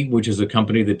 PSC, which is a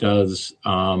company that does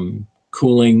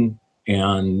cooling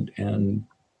and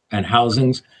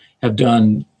housings, have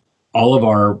done all of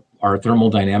our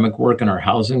thermodynamic work and our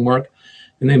housing work.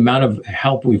 And the amount of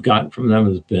help we've gotten from them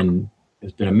has been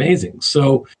amazing.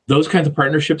 So those kinds of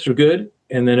partnerships are good.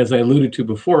 And then, as I alluded to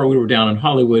before, we were down in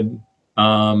Hollywood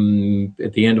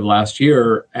at the end of last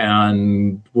year,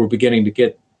 and we're beginning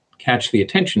to catch the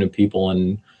attention of people.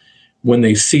 And when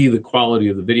they see the quality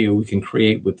of the video we can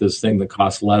create with this thing that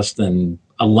costs less than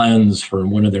a lens for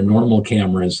one of their normal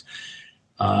cameras,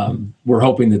 we're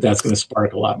hoping that that's going to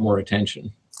spark a lot more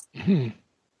attention. Hmm.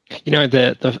 You know,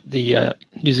 the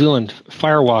New Zealand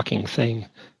firewalking thing,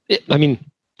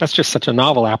 that's just such a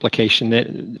novel application that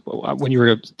when you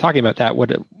were talking about that,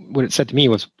 what it said to me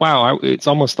was, wow, it's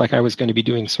almost like I was going to be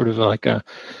doing sort of like an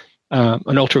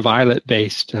ultraviolet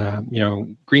based,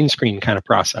 green screen kind of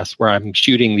process where I'm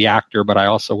shooting the actor, but I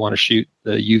also want to shoot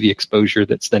the UV exposure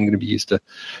that's then going to be used to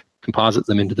composite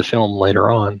them into the film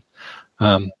later on.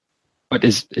 But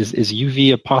is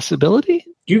UV a possibility?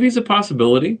 UV is a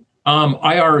possibility.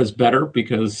 IR is better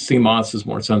because CMOS is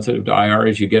more sensitive to IR.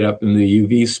 As you get up in the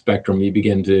UV spectrum, it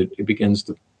begins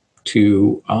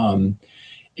to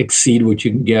exceed what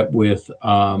you can get with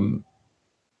CMOS.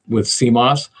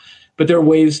 But there are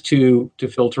ways to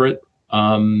filter it.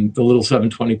 The little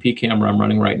 720p camera I'm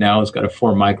running right now has got a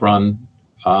 4 micron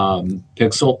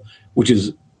pixel, which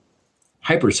is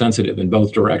hypersensitive in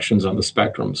both directions on the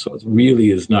spectrum. So it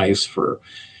really is nice for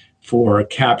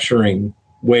capturing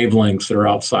wavelengths that are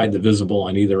outside the visible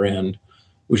on either end,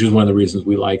 which is one of the reasons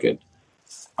we like it.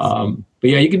 But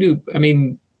yeah, you can do,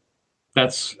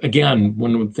 that's, again,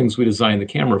 one of the things we designed the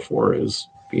camera for is,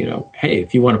 hey,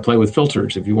 if you want to play with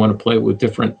filters, if you want to play with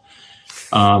different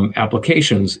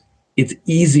applications, it's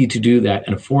easy to do that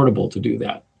and affordable to do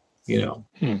that,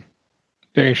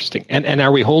 Very interesting. And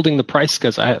are we holding the price?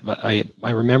 Because I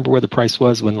remember where the price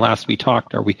was when last we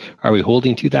talked. Are we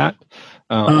holding to that,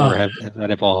 or have that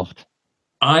evolved?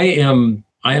 I am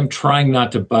trying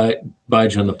not to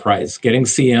budge on the price. Getting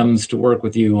CMs to work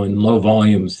with you in low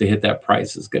volumes to hit that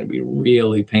price is going to be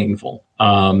really painful.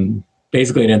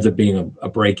 Basically, it ends up being a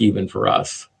break even for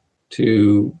us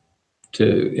to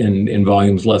in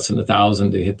volumes less than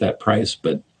 1,000 to hit that price.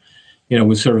 But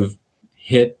we sort of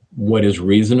hit what is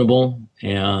reasonable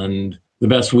and the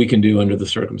best we can do under the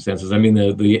circumstances. The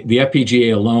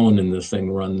FPGA alone in this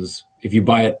thing runs, if you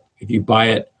buy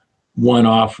it one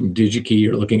off from DigiKey,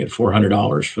 you're looking at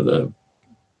 $400 for the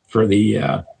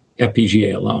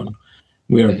FPGA alone.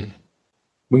 We can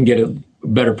get a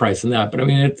better price than that, but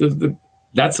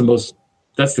that's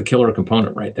the killer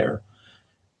component right there,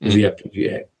 is the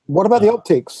FPGA. What about the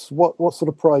optics? What sort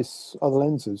of price are the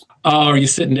lenses? Oh, are you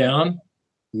sitting down?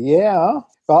 Yeah.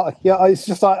 It's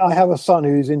just I have a son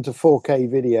who's into 4K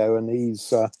video, and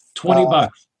he's $20.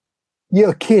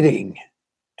 You're kidding?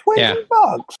 $20?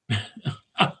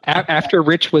 After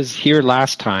Rich was here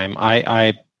last time,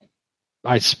 I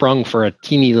sprung for a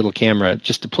teeny little camera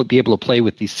just to be able to play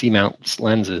with these C-mount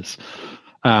lenses.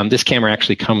 This camera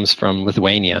actually comes from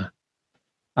Lithuania.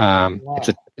 Wow.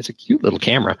 It's a cute little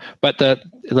camera, but the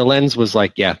lens was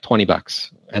like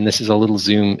 $20, and this is a little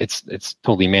zoom. It's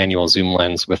totally manual zoom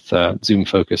lens with zoom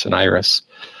focus and iris,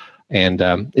 and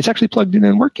it's actually plugged in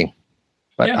and working.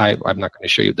 But yeah. I'm not going to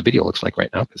show you what the video looks like right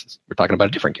now because we're talking about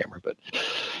a different camera. But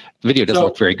the video doesn't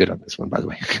look very good on this one, by the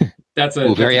way. That's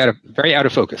very out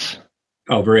of focus.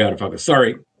 Oh, very out of focus.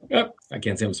 Sorry, I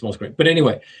can't see on the small screen. But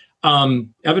anyway,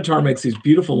 Avatar makes these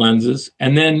beautiful lenses,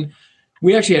 and then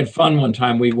we actually had fun one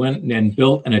time. We went and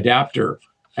built an adapter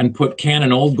and put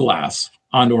Canon old glass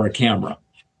onto our camera.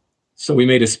 So we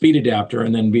made a speed adapter,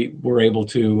 and then we were able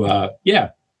to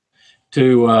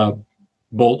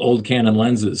bolt old Canon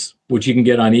lenses, which you can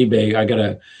get on eBay. I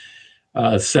got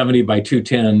a 70 by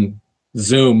 210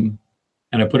 zoom,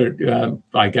 and I put it.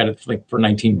 I got it for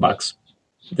 $19.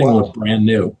 The thing looked brand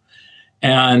new.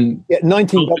 And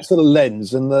 $19 for the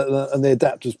lens, and the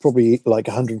adapter's probably like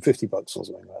 $150 or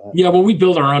something like that. Yeah, well, we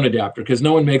built our own adapter because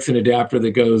no one makes an adapter that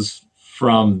goes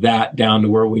from that down to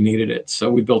where we needed it.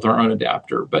 So we built our own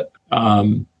adapter. But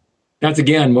that's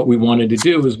again what we wanted to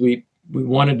do is we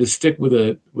wanted to stick with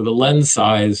a lens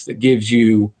size that gives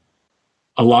you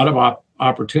a lot of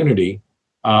opportunity,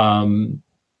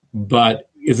 but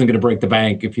isn't going to break the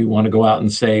bank if you want to go out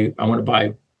and say, I want to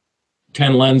buy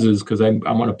 10 lenses because I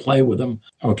want to play with them.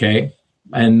 Okay.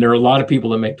 And there are a lot of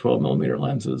people that make 12 millimeter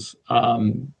lenses.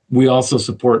 We also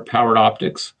support powered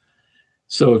optics.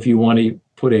 So if you want to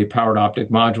put a powered optic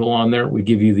module on there, we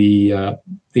give you the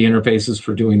interfaces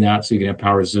for doing that. So you can have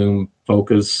power zoom,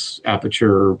 focus,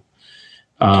 aperture,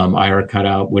 IR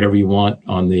cutout, whatever you want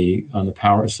on the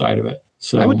power side of it.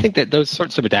 So I would think that those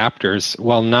sorts of adapters,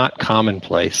 while not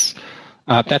commonplace,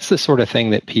 that's the sort of thing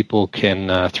that people can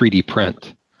 3D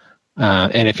print.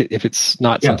 And if it's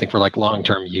not something for like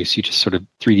long-term use, you just sort of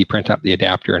 3D print up the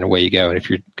adapter and away you go. And if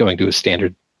you're going to a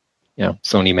standard,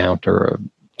 Sony mount or a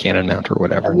Canon mount or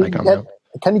whatever,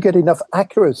 can you get enough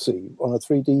accuracy on a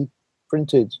 3D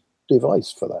printed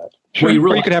device for that? Sure,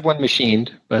 or you could have one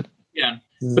machined, but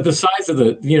but the size of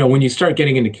the, when you start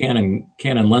getting into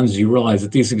Canon lenses, you realize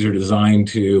that these things are designed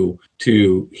to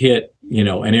hit,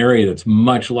 an area that's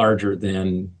much larger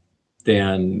than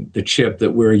the chip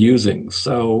that we're using.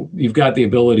 So you've got the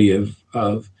ability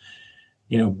of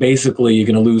basically you're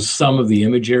going to lose some of the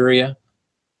image area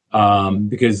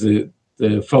because the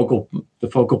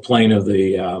focal plane of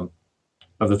the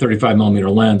 35 millimeter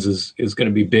lens is going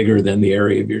to be bigger than the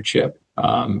area of your chip.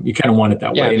 You kind of want it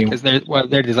that way. Yeah, because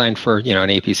they're designed for an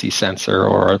APC sensor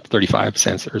or a 35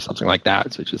 sensor or something like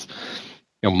that, which is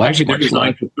much. Actually, they're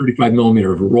designed for 35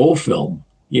 millimeter of roll film.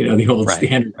 The old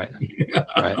standard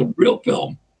real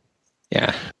film.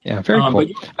 Yeah, very cool.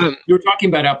 But you were talking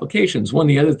about applications. One of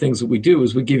the other things that we do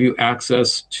is we give you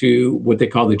access to what they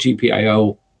call the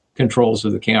GPIO controls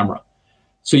of the camera.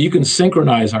 So you can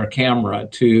synchronize our camera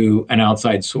to an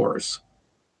outside source.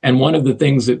 And one of the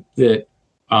things that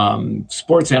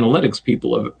sports analytics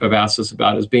people have asked us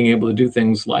about is being able to do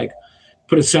things like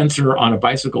put a sensor on a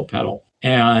bicycle pedal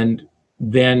and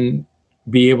then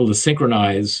be able to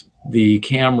synchronize the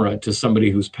camera to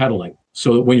somebody who's pedaling.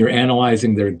 So that when you're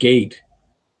analyzing their gait,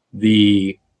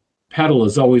 the pedal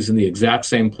is always in the exact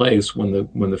same place when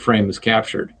the frame is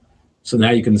captured. So now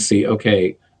you can see,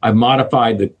 okay, I've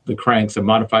modified the cranks, I've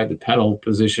modified the pedal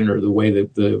position or the way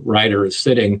that the rider is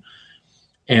sitting,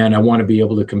 and I want to be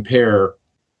able to compare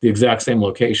the exact same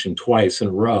location twice in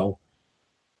a row.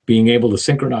 Being able to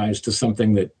synchronize to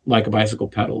something that, like a bicycle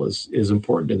pedal, is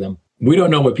important to them. We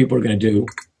don't know what people are going to do.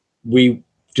 We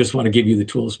just want to give you the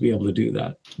tools to be able to do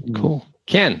that. Cool.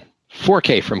 Ken,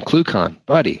 4K from ClueCon,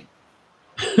 buddy.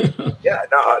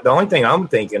 The only thing I'm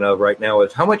thinking of right now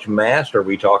is how much mass are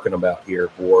we talking about here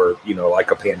for,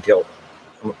 like a pan tilt,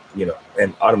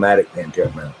 an automatic pan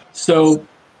tilt mount? So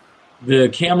the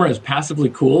camera is passively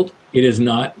cooled. It is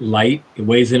not light. It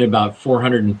weighs in about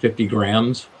 450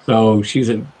 grams. So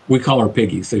we call her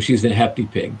Piggy. So she's a hefty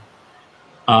pig.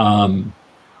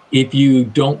 If you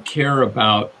don't care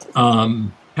about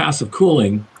passive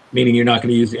cooling, meaning you're not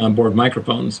going to use the onboard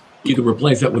microphones, you could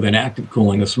replace that with an active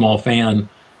cooling, a small fan,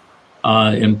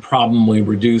 and probably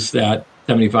reduce that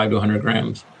 75 to 100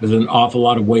 grams. There's an awful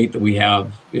lot of weight that we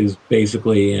have is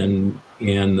basically in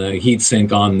the heat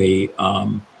sink on the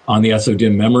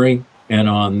SODIMM memory and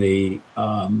on the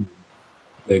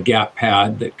gap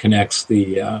pad that connects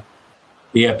the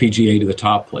FPGA to the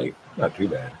top plate. Not too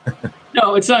bad.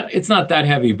 No, it's not that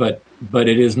heavy, but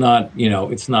it is not,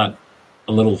 it's not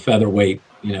a little featherweight,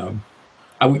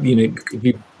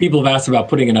 people have asked about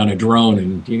putting it on a drone,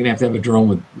 and you're going to have a drone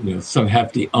with, some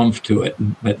hefty oomph to it,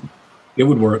 but it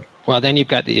would work. Well, then you've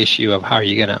got the issue of what are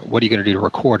you going to do to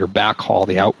record or backhaul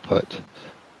the output?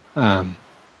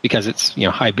 Because it's,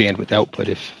 high bandwidth output.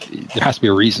 If there has to be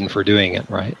a reason for doing it,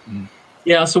 right?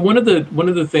 Yeah. So one of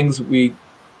the things we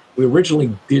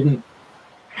originally didn't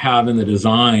have in the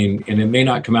design, and it may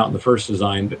not come out in the first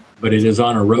design, but it is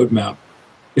on our roadmap,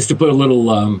 is to put a little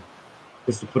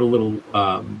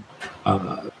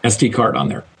SD card on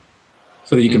there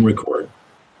so that you can record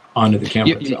onto the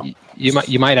camera itself.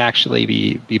 You might actually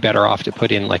be better off to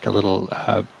put in like a little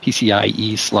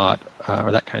PCIe slot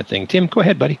or that kind of thing. Tim, go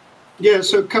ahead, buddy. Yeah,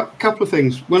 so a couple of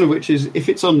things. One of which is if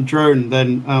it's on drone,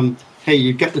 then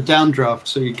you get the downdraft,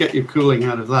 so you get your cooling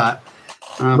out of that.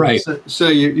 Right. So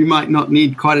you might not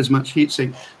need quite as much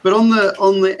heatsink. But on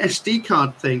the SD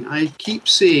card thing, I keep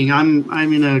seeing I'm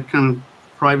in a kind of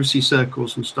privacy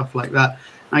circles and stuff like that.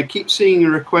 I keep seeing a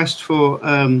request for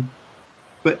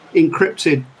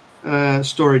encrypted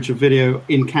storage of video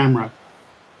in camera,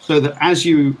 so that as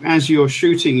you're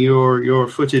shooting your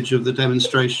footage of the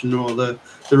demonstration or the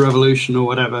revolution or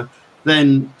whatever,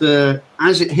 then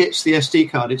as it hits the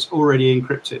SD card, it's already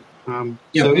encrypted.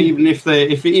 So even if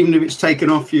it's taken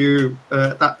off you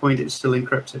at that point, it's still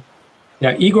encrypted.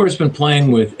 Yeah, Igor's been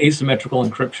playing with asymmetrical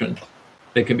encryption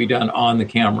that can be done on the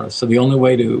camera. So the only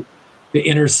way to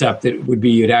intercept it would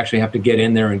be you'd actually have to get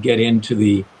in there and get into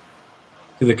the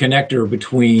connector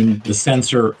between the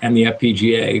sensor and the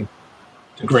FPGA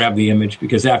to grab the image,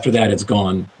 because after that it's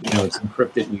gone. It's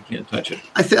encrypted and you can't touch it.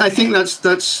 I think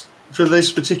that's for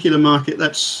this particular market,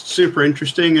 that's super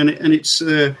interesting, and it's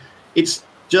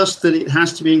just that it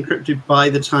has to be encrypted by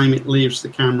the time it leaves the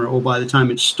camera or by the time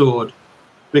it's stored,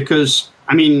 because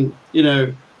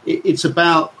it's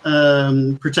about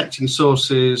protecting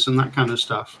sources and that kind of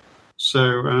stuff.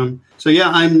 So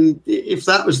yeah, if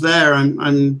that was there,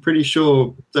 I'm pretty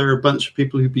sure there are a bunch of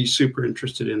people who'd be super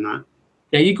interested in that.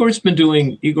 Yeah, Igor's been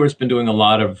doing a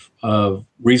lot of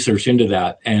research into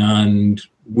that, and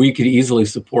we could easily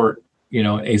support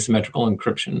asymmetrical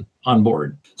encryption on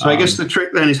board. So I guess the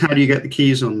trick then is how do you get the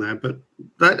keys on there? But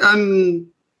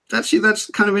that's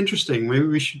kind of interesting. Maybe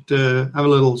we should have a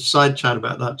little side chat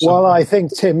about that. Well, I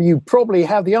think, Tim, you probably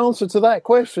have the answer to that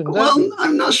question. Well,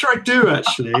 I'm not sure I do,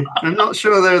 actually. I'm not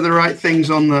sure they're the right things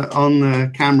on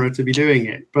the camera to be doing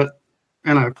it. But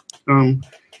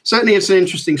certainly it's an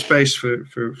interesting space for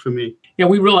me. Yeah,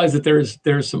 we realize that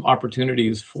there's some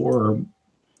opportunities for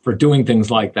doing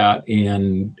things like that,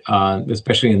 in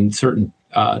especially in certain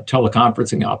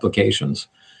teleconferencing applications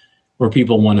where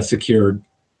people want a secured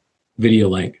video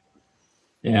link.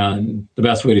 And the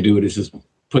best way to do it is just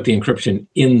put the encryption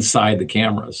inside the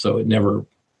camera, so it never,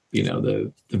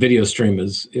 the video stream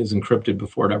is encrypted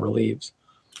before it ever leaves.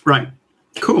 Right.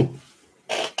 Cool.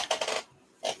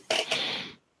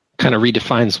 Kind of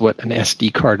redefines what an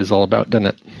SD card is all about,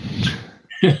 doesn't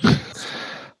it?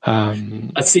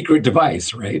 A secret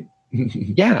device, right?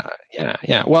 Yeah.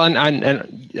 Well,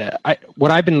 what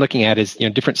I've been looking at is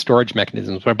different storage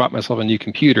mechanisms. I bought myself a new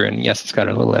computer, and yes, it's got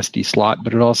a little SD slot,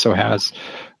 but it also has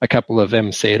a couple of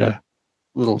MSATA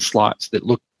little slots that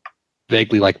look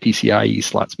vaguely like PCIe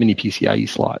slots, mini PCIe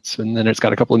slots, and then it's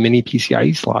got a couple of mini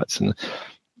PCIe slots, and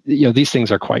these things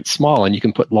are quite small, and you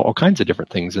can put all kinds of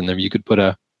different things in them. You could put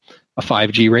a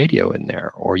 5G radio in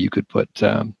there, or you could put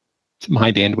some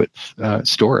high bandwidth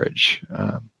storage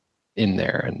in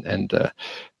there, and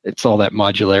it's all that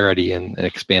modularity and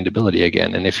expandability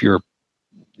again. And if you're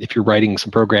writing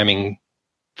some programming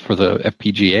for the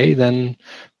FPGA, then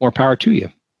more power to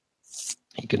you.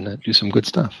 You can do some good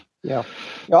stuff. Yeah.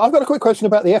 I've got a quick question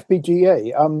about the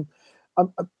FPGA.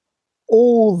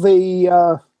 All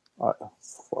the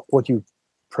what do you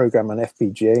program an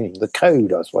FPGA? The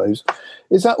code, I suppose.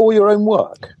 Is that all your own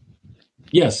work?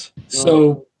 Yes.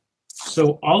 So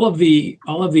all of the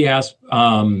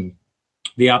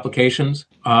applications,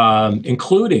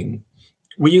 including,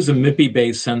 we use a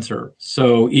MIPI-based sensor.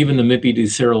 So even the MIPI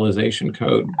deserialization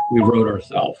code we wrote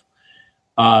ourselves.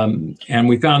 And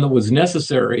we found that it was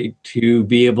necessary to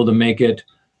be able to make it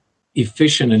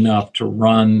efficient enough to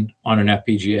run on an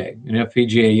FPGA. An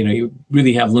FPGA, you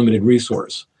really have limited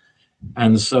resource.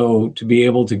 And so to be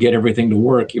able to get everything to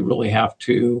work, you really have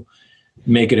to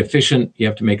make it efficient. You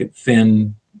have to make it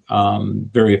thin,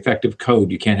 very effective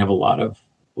code. You can't have a lot of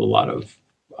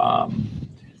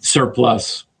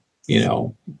surplus,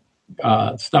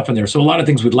 stuff in there. So a lot of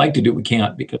things we'd like to do, we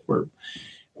can't, because we're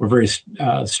very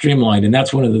streamlined. And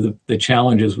that's one of the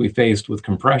challenges we faced with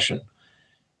compression,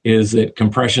 is that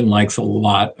compression likes a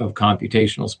lot of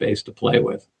computational space to play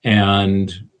with.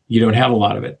 And you don't have a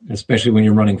lot of it, especially when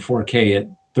you're running 4K at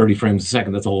 30 frames a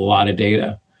second. That's a lot of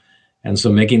data. And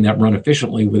so making that run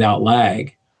efficiently without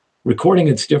lag, recording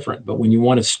it's different, but when you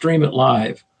want to stream it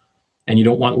live and you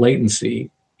don't want latency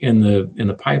in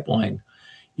the pipeline,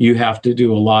 you have to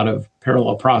do a lot of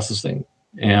parallel processing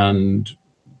and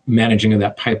managing of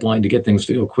that pipeline to get things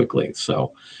to go quickly.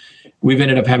 So we've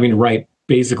ended up having to write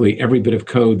basically every bit of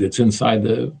code that's inside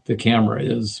the camera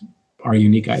is our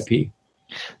unique IP.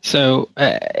 So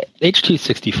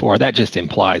H.264, that just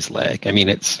implies lag. I mean,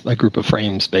 it's a group of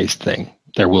frames based thing.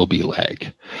 There will be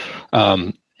lag.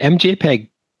 MJPEG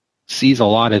sees a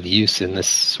lot of use in this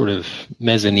sort of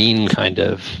mezzanine kind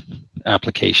of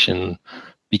application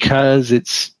because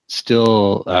it's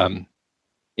still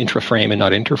intraframe and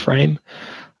not interframe.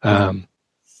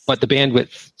 But the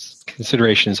bandwidth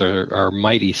considerations are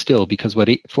mighty still, because what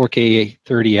 4K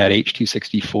 30 at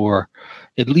H.264,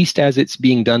 at least as it's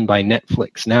being done by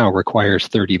Netflix now, requires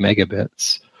 30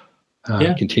 megabits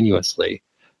continuously.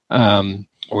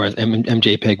 Whereas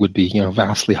MJPEG would be,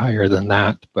 vastly higher than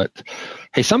that. But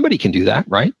hey, somebody can do that,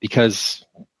 right? Because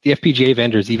the FPGA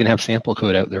vendors even have sample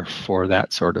code out there for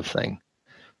that sort of thing.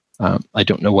 I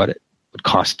don't know what it would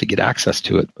cost to get access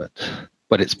to it,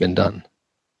 but it's been done.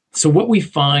 So what we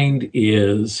find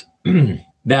is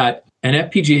that an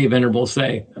FPGA vendor will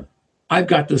say, I've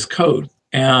got this code,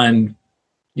 and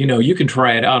you can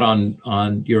try it out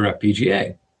on your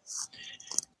FPGA.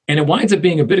 And it winds up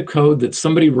being a bit of code that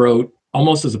somebody wrote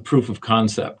almost as a proof of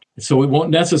concept. So it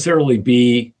won't necessarily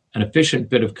be an efficient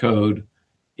bit of code,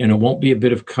 and it won't be a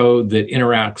bit of code that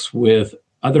interacts with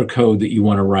other code that you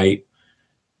want to write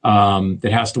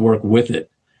that has to work with it.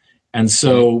 And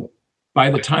so by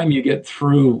the time you get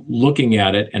through looking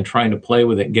at it and trying to play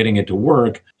with it and getting it to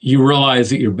work, you realize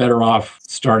that you're better off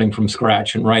starting from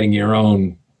scratch and writing your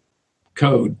own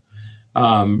code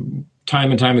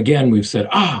time and time again, we've said,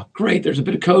 great, there's a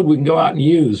bit of code we can go out and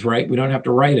use, right? We don't have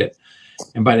to write it.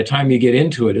 And by the time you get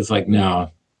into it, it's like,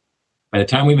 no, by the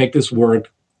time we make this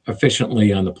work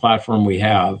efficiently on the platform we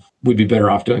have, we'd be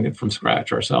better off doing it from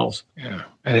scratch ourselves. Yeah.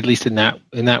 And at least in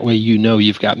that way,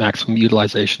 you've got maximum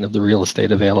utilization of the real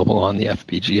estate available on the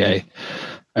FPGA,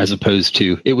 as opposed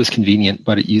to it was convenient,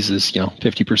 but it uses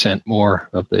 50% more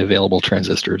of the available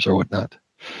transistors or whatnot.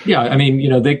 Yeah, I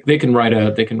mean, they can write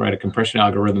a compression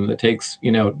algorithm that takes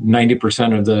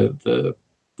 90% of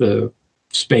the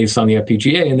space on the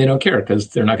FPGA, and they don't care because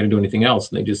they're not going to do anything else,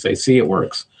 and they just say, "See, it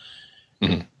works."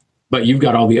 Mm-hmm. But you've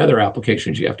got all the other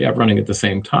applications you have to have running at the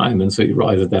same time, and so you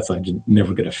realize that that's like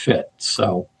never going to fit.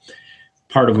 So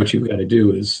part of what you've got to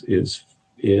do is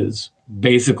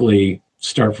basically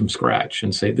start from scratch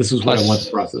and say, "This is what I want the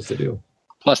process to do."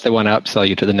 Plus, they want to upsell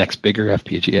you to the next bigger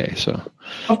FPGA. So,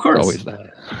 of course, always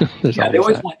that. They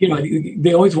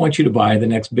always want you to buy the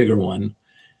next bigger one.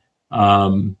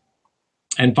 And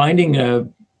finding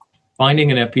an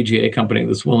FPGA company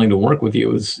that's willing to work with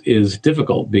you is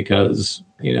difficult because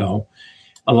a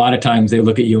lot of times they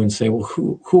look at you and say, "Well,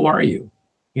 who are you?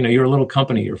 You're a little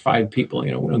company. You're 5 people.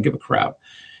 We don't give a crap."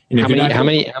 And how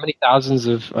many thousands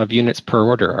of units per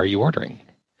order are you ordering?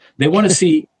 They want to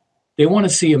see. They want to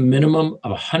see a minimum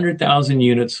of 100,000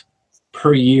 units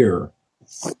per year,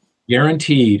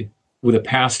 guaranteed, with a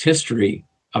past history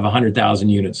of 100,000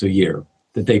 units a year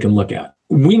that they can look at.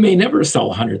 We may never sell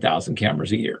 100,000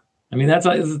 cameras a year. I mean, that's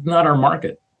not our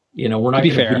market. We're not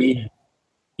going to be,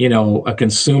 a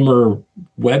consumer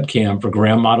webcam for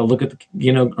grandma to look at,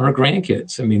 her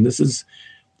grandkids. I mean, this is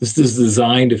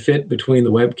designed to fit between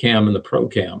the webcam and the pro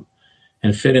cam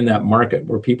and fit in that market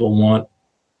where people want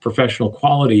professional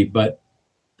quality, but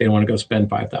they don't want to go spend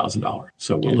 $5,000.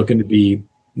 So we're looking to be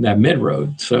that mid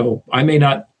road. So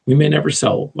we may never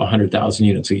sell 100,000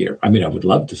 units a year. I mean, I would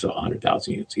love to sell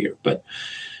 100,000 units a year, but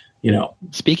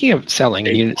Speaking of selling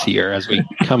units a year, as we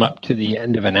come up to the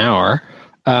end of an hour,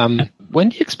 when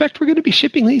do you expect we're going to be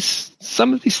shipping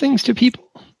some of these things to people?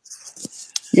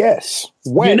 Yes.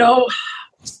 When?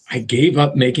 I gave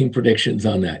up making predictions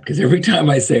on that because every time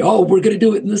I say, we're going to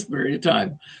do it in this period of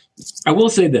time. I will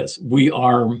say this. We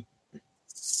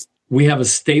have a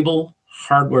stable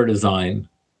hardware design.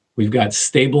 We've got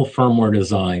stable firmware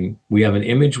design. We have an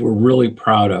image we're really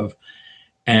proud of.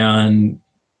 And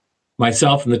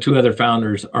myself and the 2 other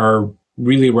founders are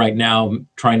really right now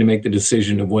trying to make the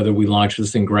decision of whether we launch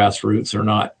this thing grassroots or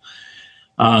not.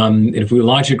 If we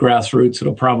launch it grassroots,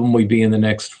 it'll probably be in the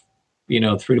next 3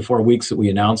 to 4 weeks that we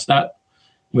announce that.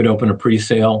 We'd open a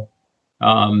pre-sale.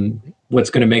 What's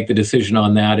going to make the decision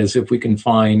on that is if we can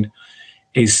find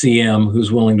a CM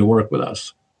who's willing to work with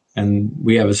us. And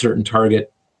we have a certain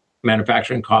target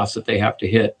manufacturing cost that they have to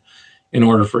hit in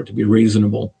order for it to be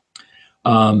reasonable.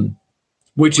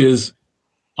 Which is,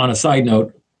 on a side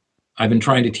note, I've been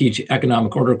trying to teach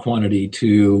economic order quantity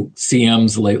to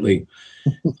CMs lately.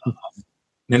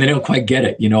 And they don't quite get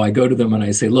it. I go to them and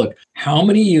I say, look, how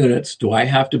many units do I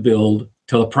have to build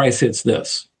till the price hits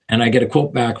this? And I get a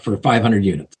quote back for 500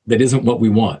 units. That isn't what we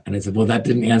want. And I said, well, that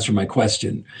didn't answer my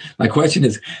question. My question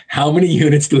is, how many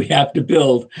units do we have to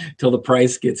build till the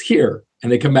price gets here?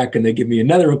 And they come back and they give me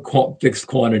another fixed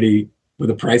quantity with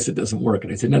a price that doesn't work.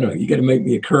 And I said, no, you got to make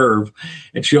me a curve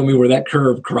and show me where that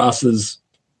curve crosses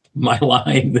my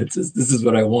line that says this is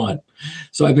what I want.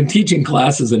 So I've been teaching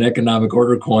classes in economic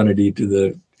order quantity to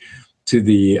the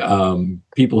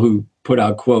people who put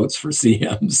out quotes for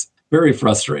CMs. Very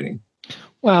frustrating.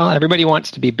 Well, everybody wants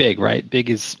to be big, right? Big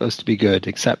is supposed to be good,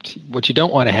 except what you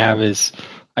don't want to have is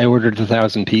I ordered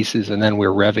 1,000 pieces and then we're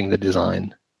revving the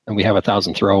design and we have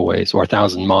 1,000 throwaways or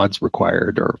 1,000 mods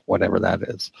required or whatever that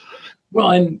is. Well,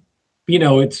 and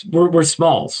we're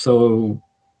small, so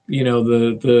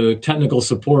the technical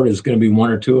support is going to be 1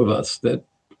 or 2 of us that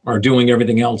are doing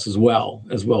everything else as well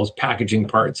as packaging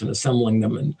parts and assembling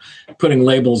them and putting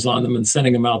labels on them and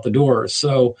sending them out the door.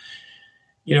 So,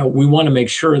 we want to make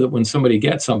sure that when somebody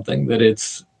gets something that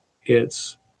it's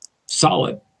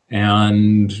solid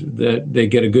and that they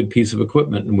get a good piece of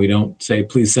equipment, and we don't say,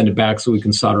 please send it back so we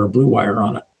can solder a blue wire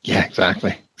on it. Yeah,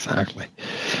 exactly.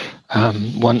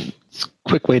 One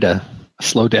quick way to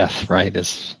slow death, right,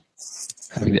 is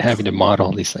having to mod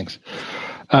all these things.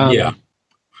 Yeah.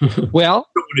 Well,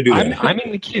 I'm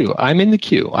in the queue. I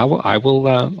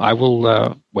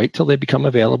will wait till they become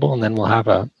available, and then we'll have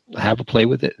a play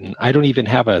with it. And I don't even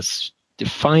have a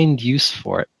defined use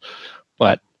for it,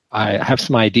 but I have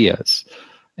some ideas.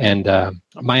 And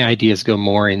my ideas go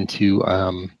more into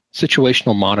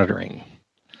situational monitoring.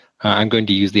 I'm going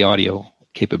to use the audio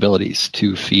capabilities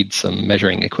to feed some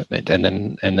measuring equipment and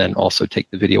then also take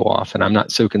the video off. And I'm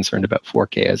not so concerned about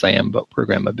 4K as I am about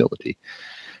programmability,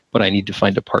 but I need to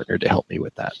find a partner to help me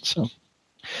with that. So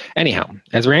anyhow,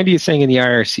 as Randy is saying in the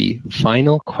IRC,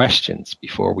 final questions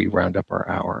before we round up our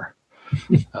hour.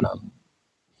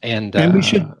 And we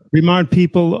should remind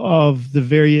people of the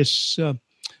various,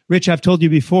 Rich, I've told you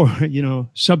before,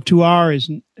 SUB2r is,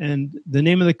 and the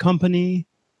name of the company,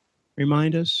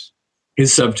 remind us?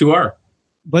 Is SUB2r.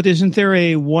 But isn't there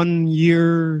a 1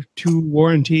 year, 2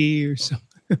 warranty or something?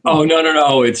 Oh,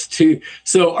 no. It's 2.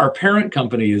 So our parent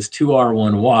company is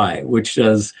 2R1Y, which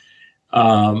does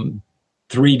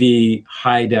 3D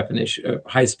high definition,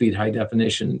 high-speed,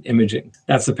 high-definition imaging.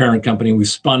 That's the parent company. We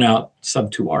spun out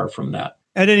SUB2r from that.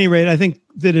 At any rate, I think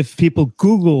that if people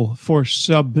Google for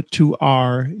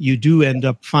SUB2r, you do end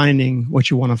up finding what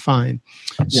you want to find.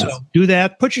 Yes. So do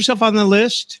that. Put yourself on the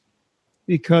list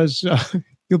because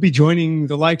you'll be joining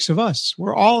the likes of us.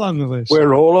 We're all on the list.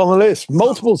 We're all on the list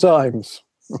multiple times.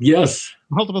 Yes.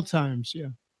 Multiple times, yeah.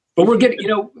 But we're getting,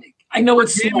 I know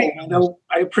it's slow.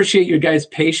 I appreciate your guys'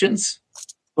 patience,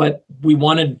 but we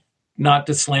wanted not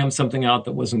to slam something out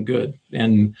that wasn't good.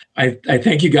 And I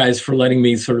thank you guys for letting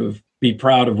me sort of be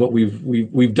proud of what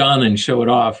we've done and show it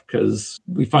off, because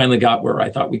we finally got where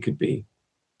I thought we could be.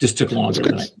 Just took longer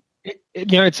than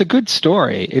it's a good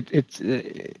story. It's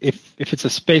if it's a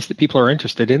space that people are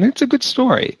interested in, it's a good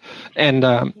story, and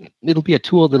it'll be a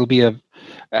tool that'll be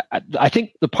I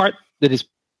think the part that is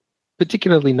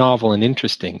particularly novel and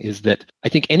interesting is that I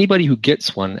think anybody who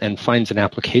gets one and finds an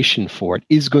application for it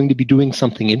is going to be doing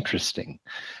something interesting.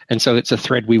 And so it's a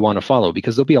thread we want to follow,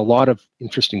 because there'll be a lot of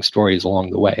interesting stories along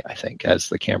the way, I think, as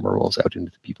the camera rolls out into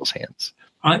the people's hands.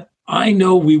 I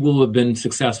know we will have been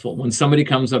successful when somebody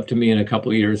comes up to me in a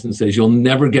couple of years and says, "You'll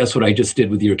never guess what I just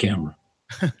did with your camera."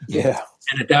 Yeah.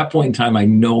 And at that point in time, I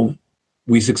know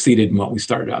we succeeded in what we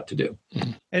started out to do.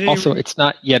 Mm-hmm. Also, it's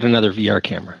not yet another VR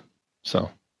camera. So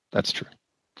that's true.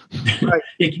 Right.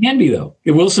 It can be, though.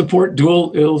 It will support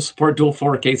dual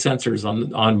 4K sensors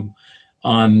on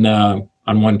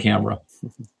one camera.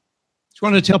 Just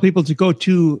wanted to tell people to go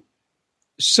to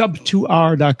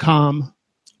SUB2r.com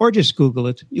or just Google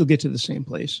it. You'll get to the same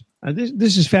place.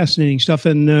 This is fascinating stuff.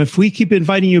 And if we keep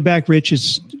inviting you back, Rich,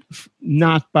 it's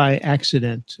not by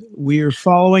accident. We're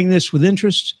following this with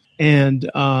interest. And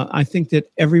I think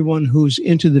that everyone who's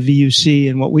into the VUC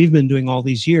and what we've been doing all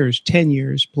these years, 10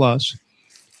 years plus,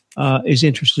 is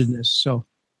interested in this. So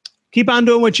keep on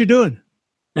doing what you're doing.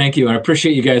 Thank you. I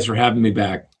appreciate you guys for having me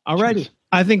back. All righty.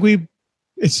 I think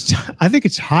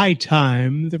it's high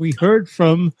time that we heard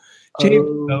from James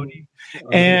Tony.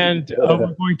 And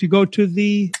we're going to go to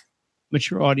the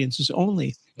mature audiences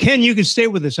only. Ken, you can stay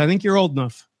with us. I think you're old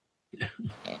enough.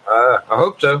 I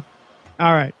hope so.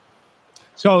 All right.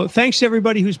 So thanks to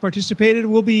everybody who's participated.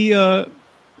 We'll be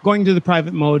going to the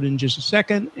private mode in just a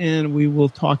second, and we will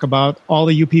talk about all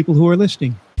of you people who are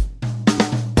listening.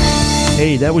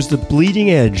 Hey, that was the bleeding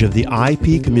edge of the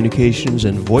IP communications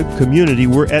and VoIP community.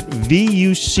 We're at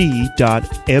VUC.me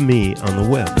on the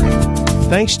web.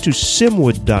 Thanks to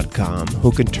Simwood.com,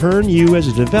 who can turn you as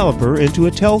a developer into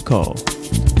a telco.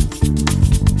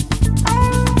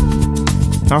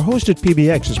 Our hosted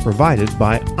PBX is provided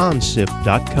by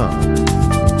OnSIP.com.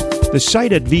 The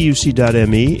site at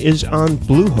VUC.me is on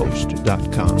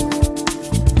Bluehost.com.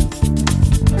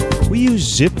 We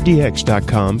use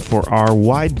ZipDX.com for our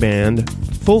wideband,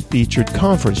 full-featured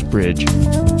conference bridge.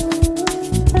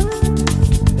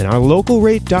 And our local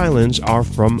rate dial-ins are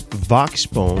from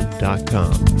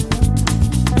Voxbone.com.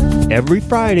 Every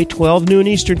Friday, 12 noon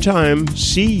Eastern Time.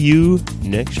 See you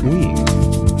next week.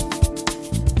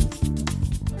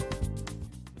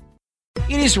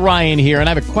 It is Ryan here, and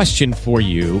I have a question for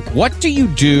you. What do you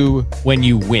do when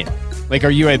you win? Like, are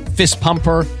you a fist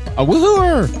pumper, a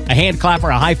woohooer, a hand clapper,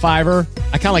 a high fiver?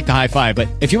 I kind of like the high five, but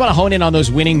if you want to hone in on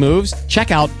those winning moves,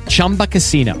 check out Chumba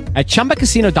Casino. At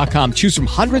ChumbaCasino.com, choose from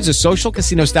hundreds of social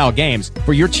casino-style games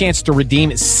for your chance to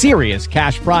redeem serious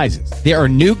cash prizes. There are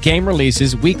new game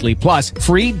releases weekly, plus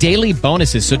free daily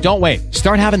bonuses. So don't wait.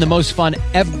 Start having the most fun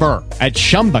ever at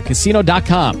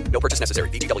ChumbaCasino.com. No purchase necessary.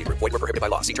 VGW. Void where prohibited by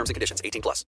law. See terms and conditions. 18+.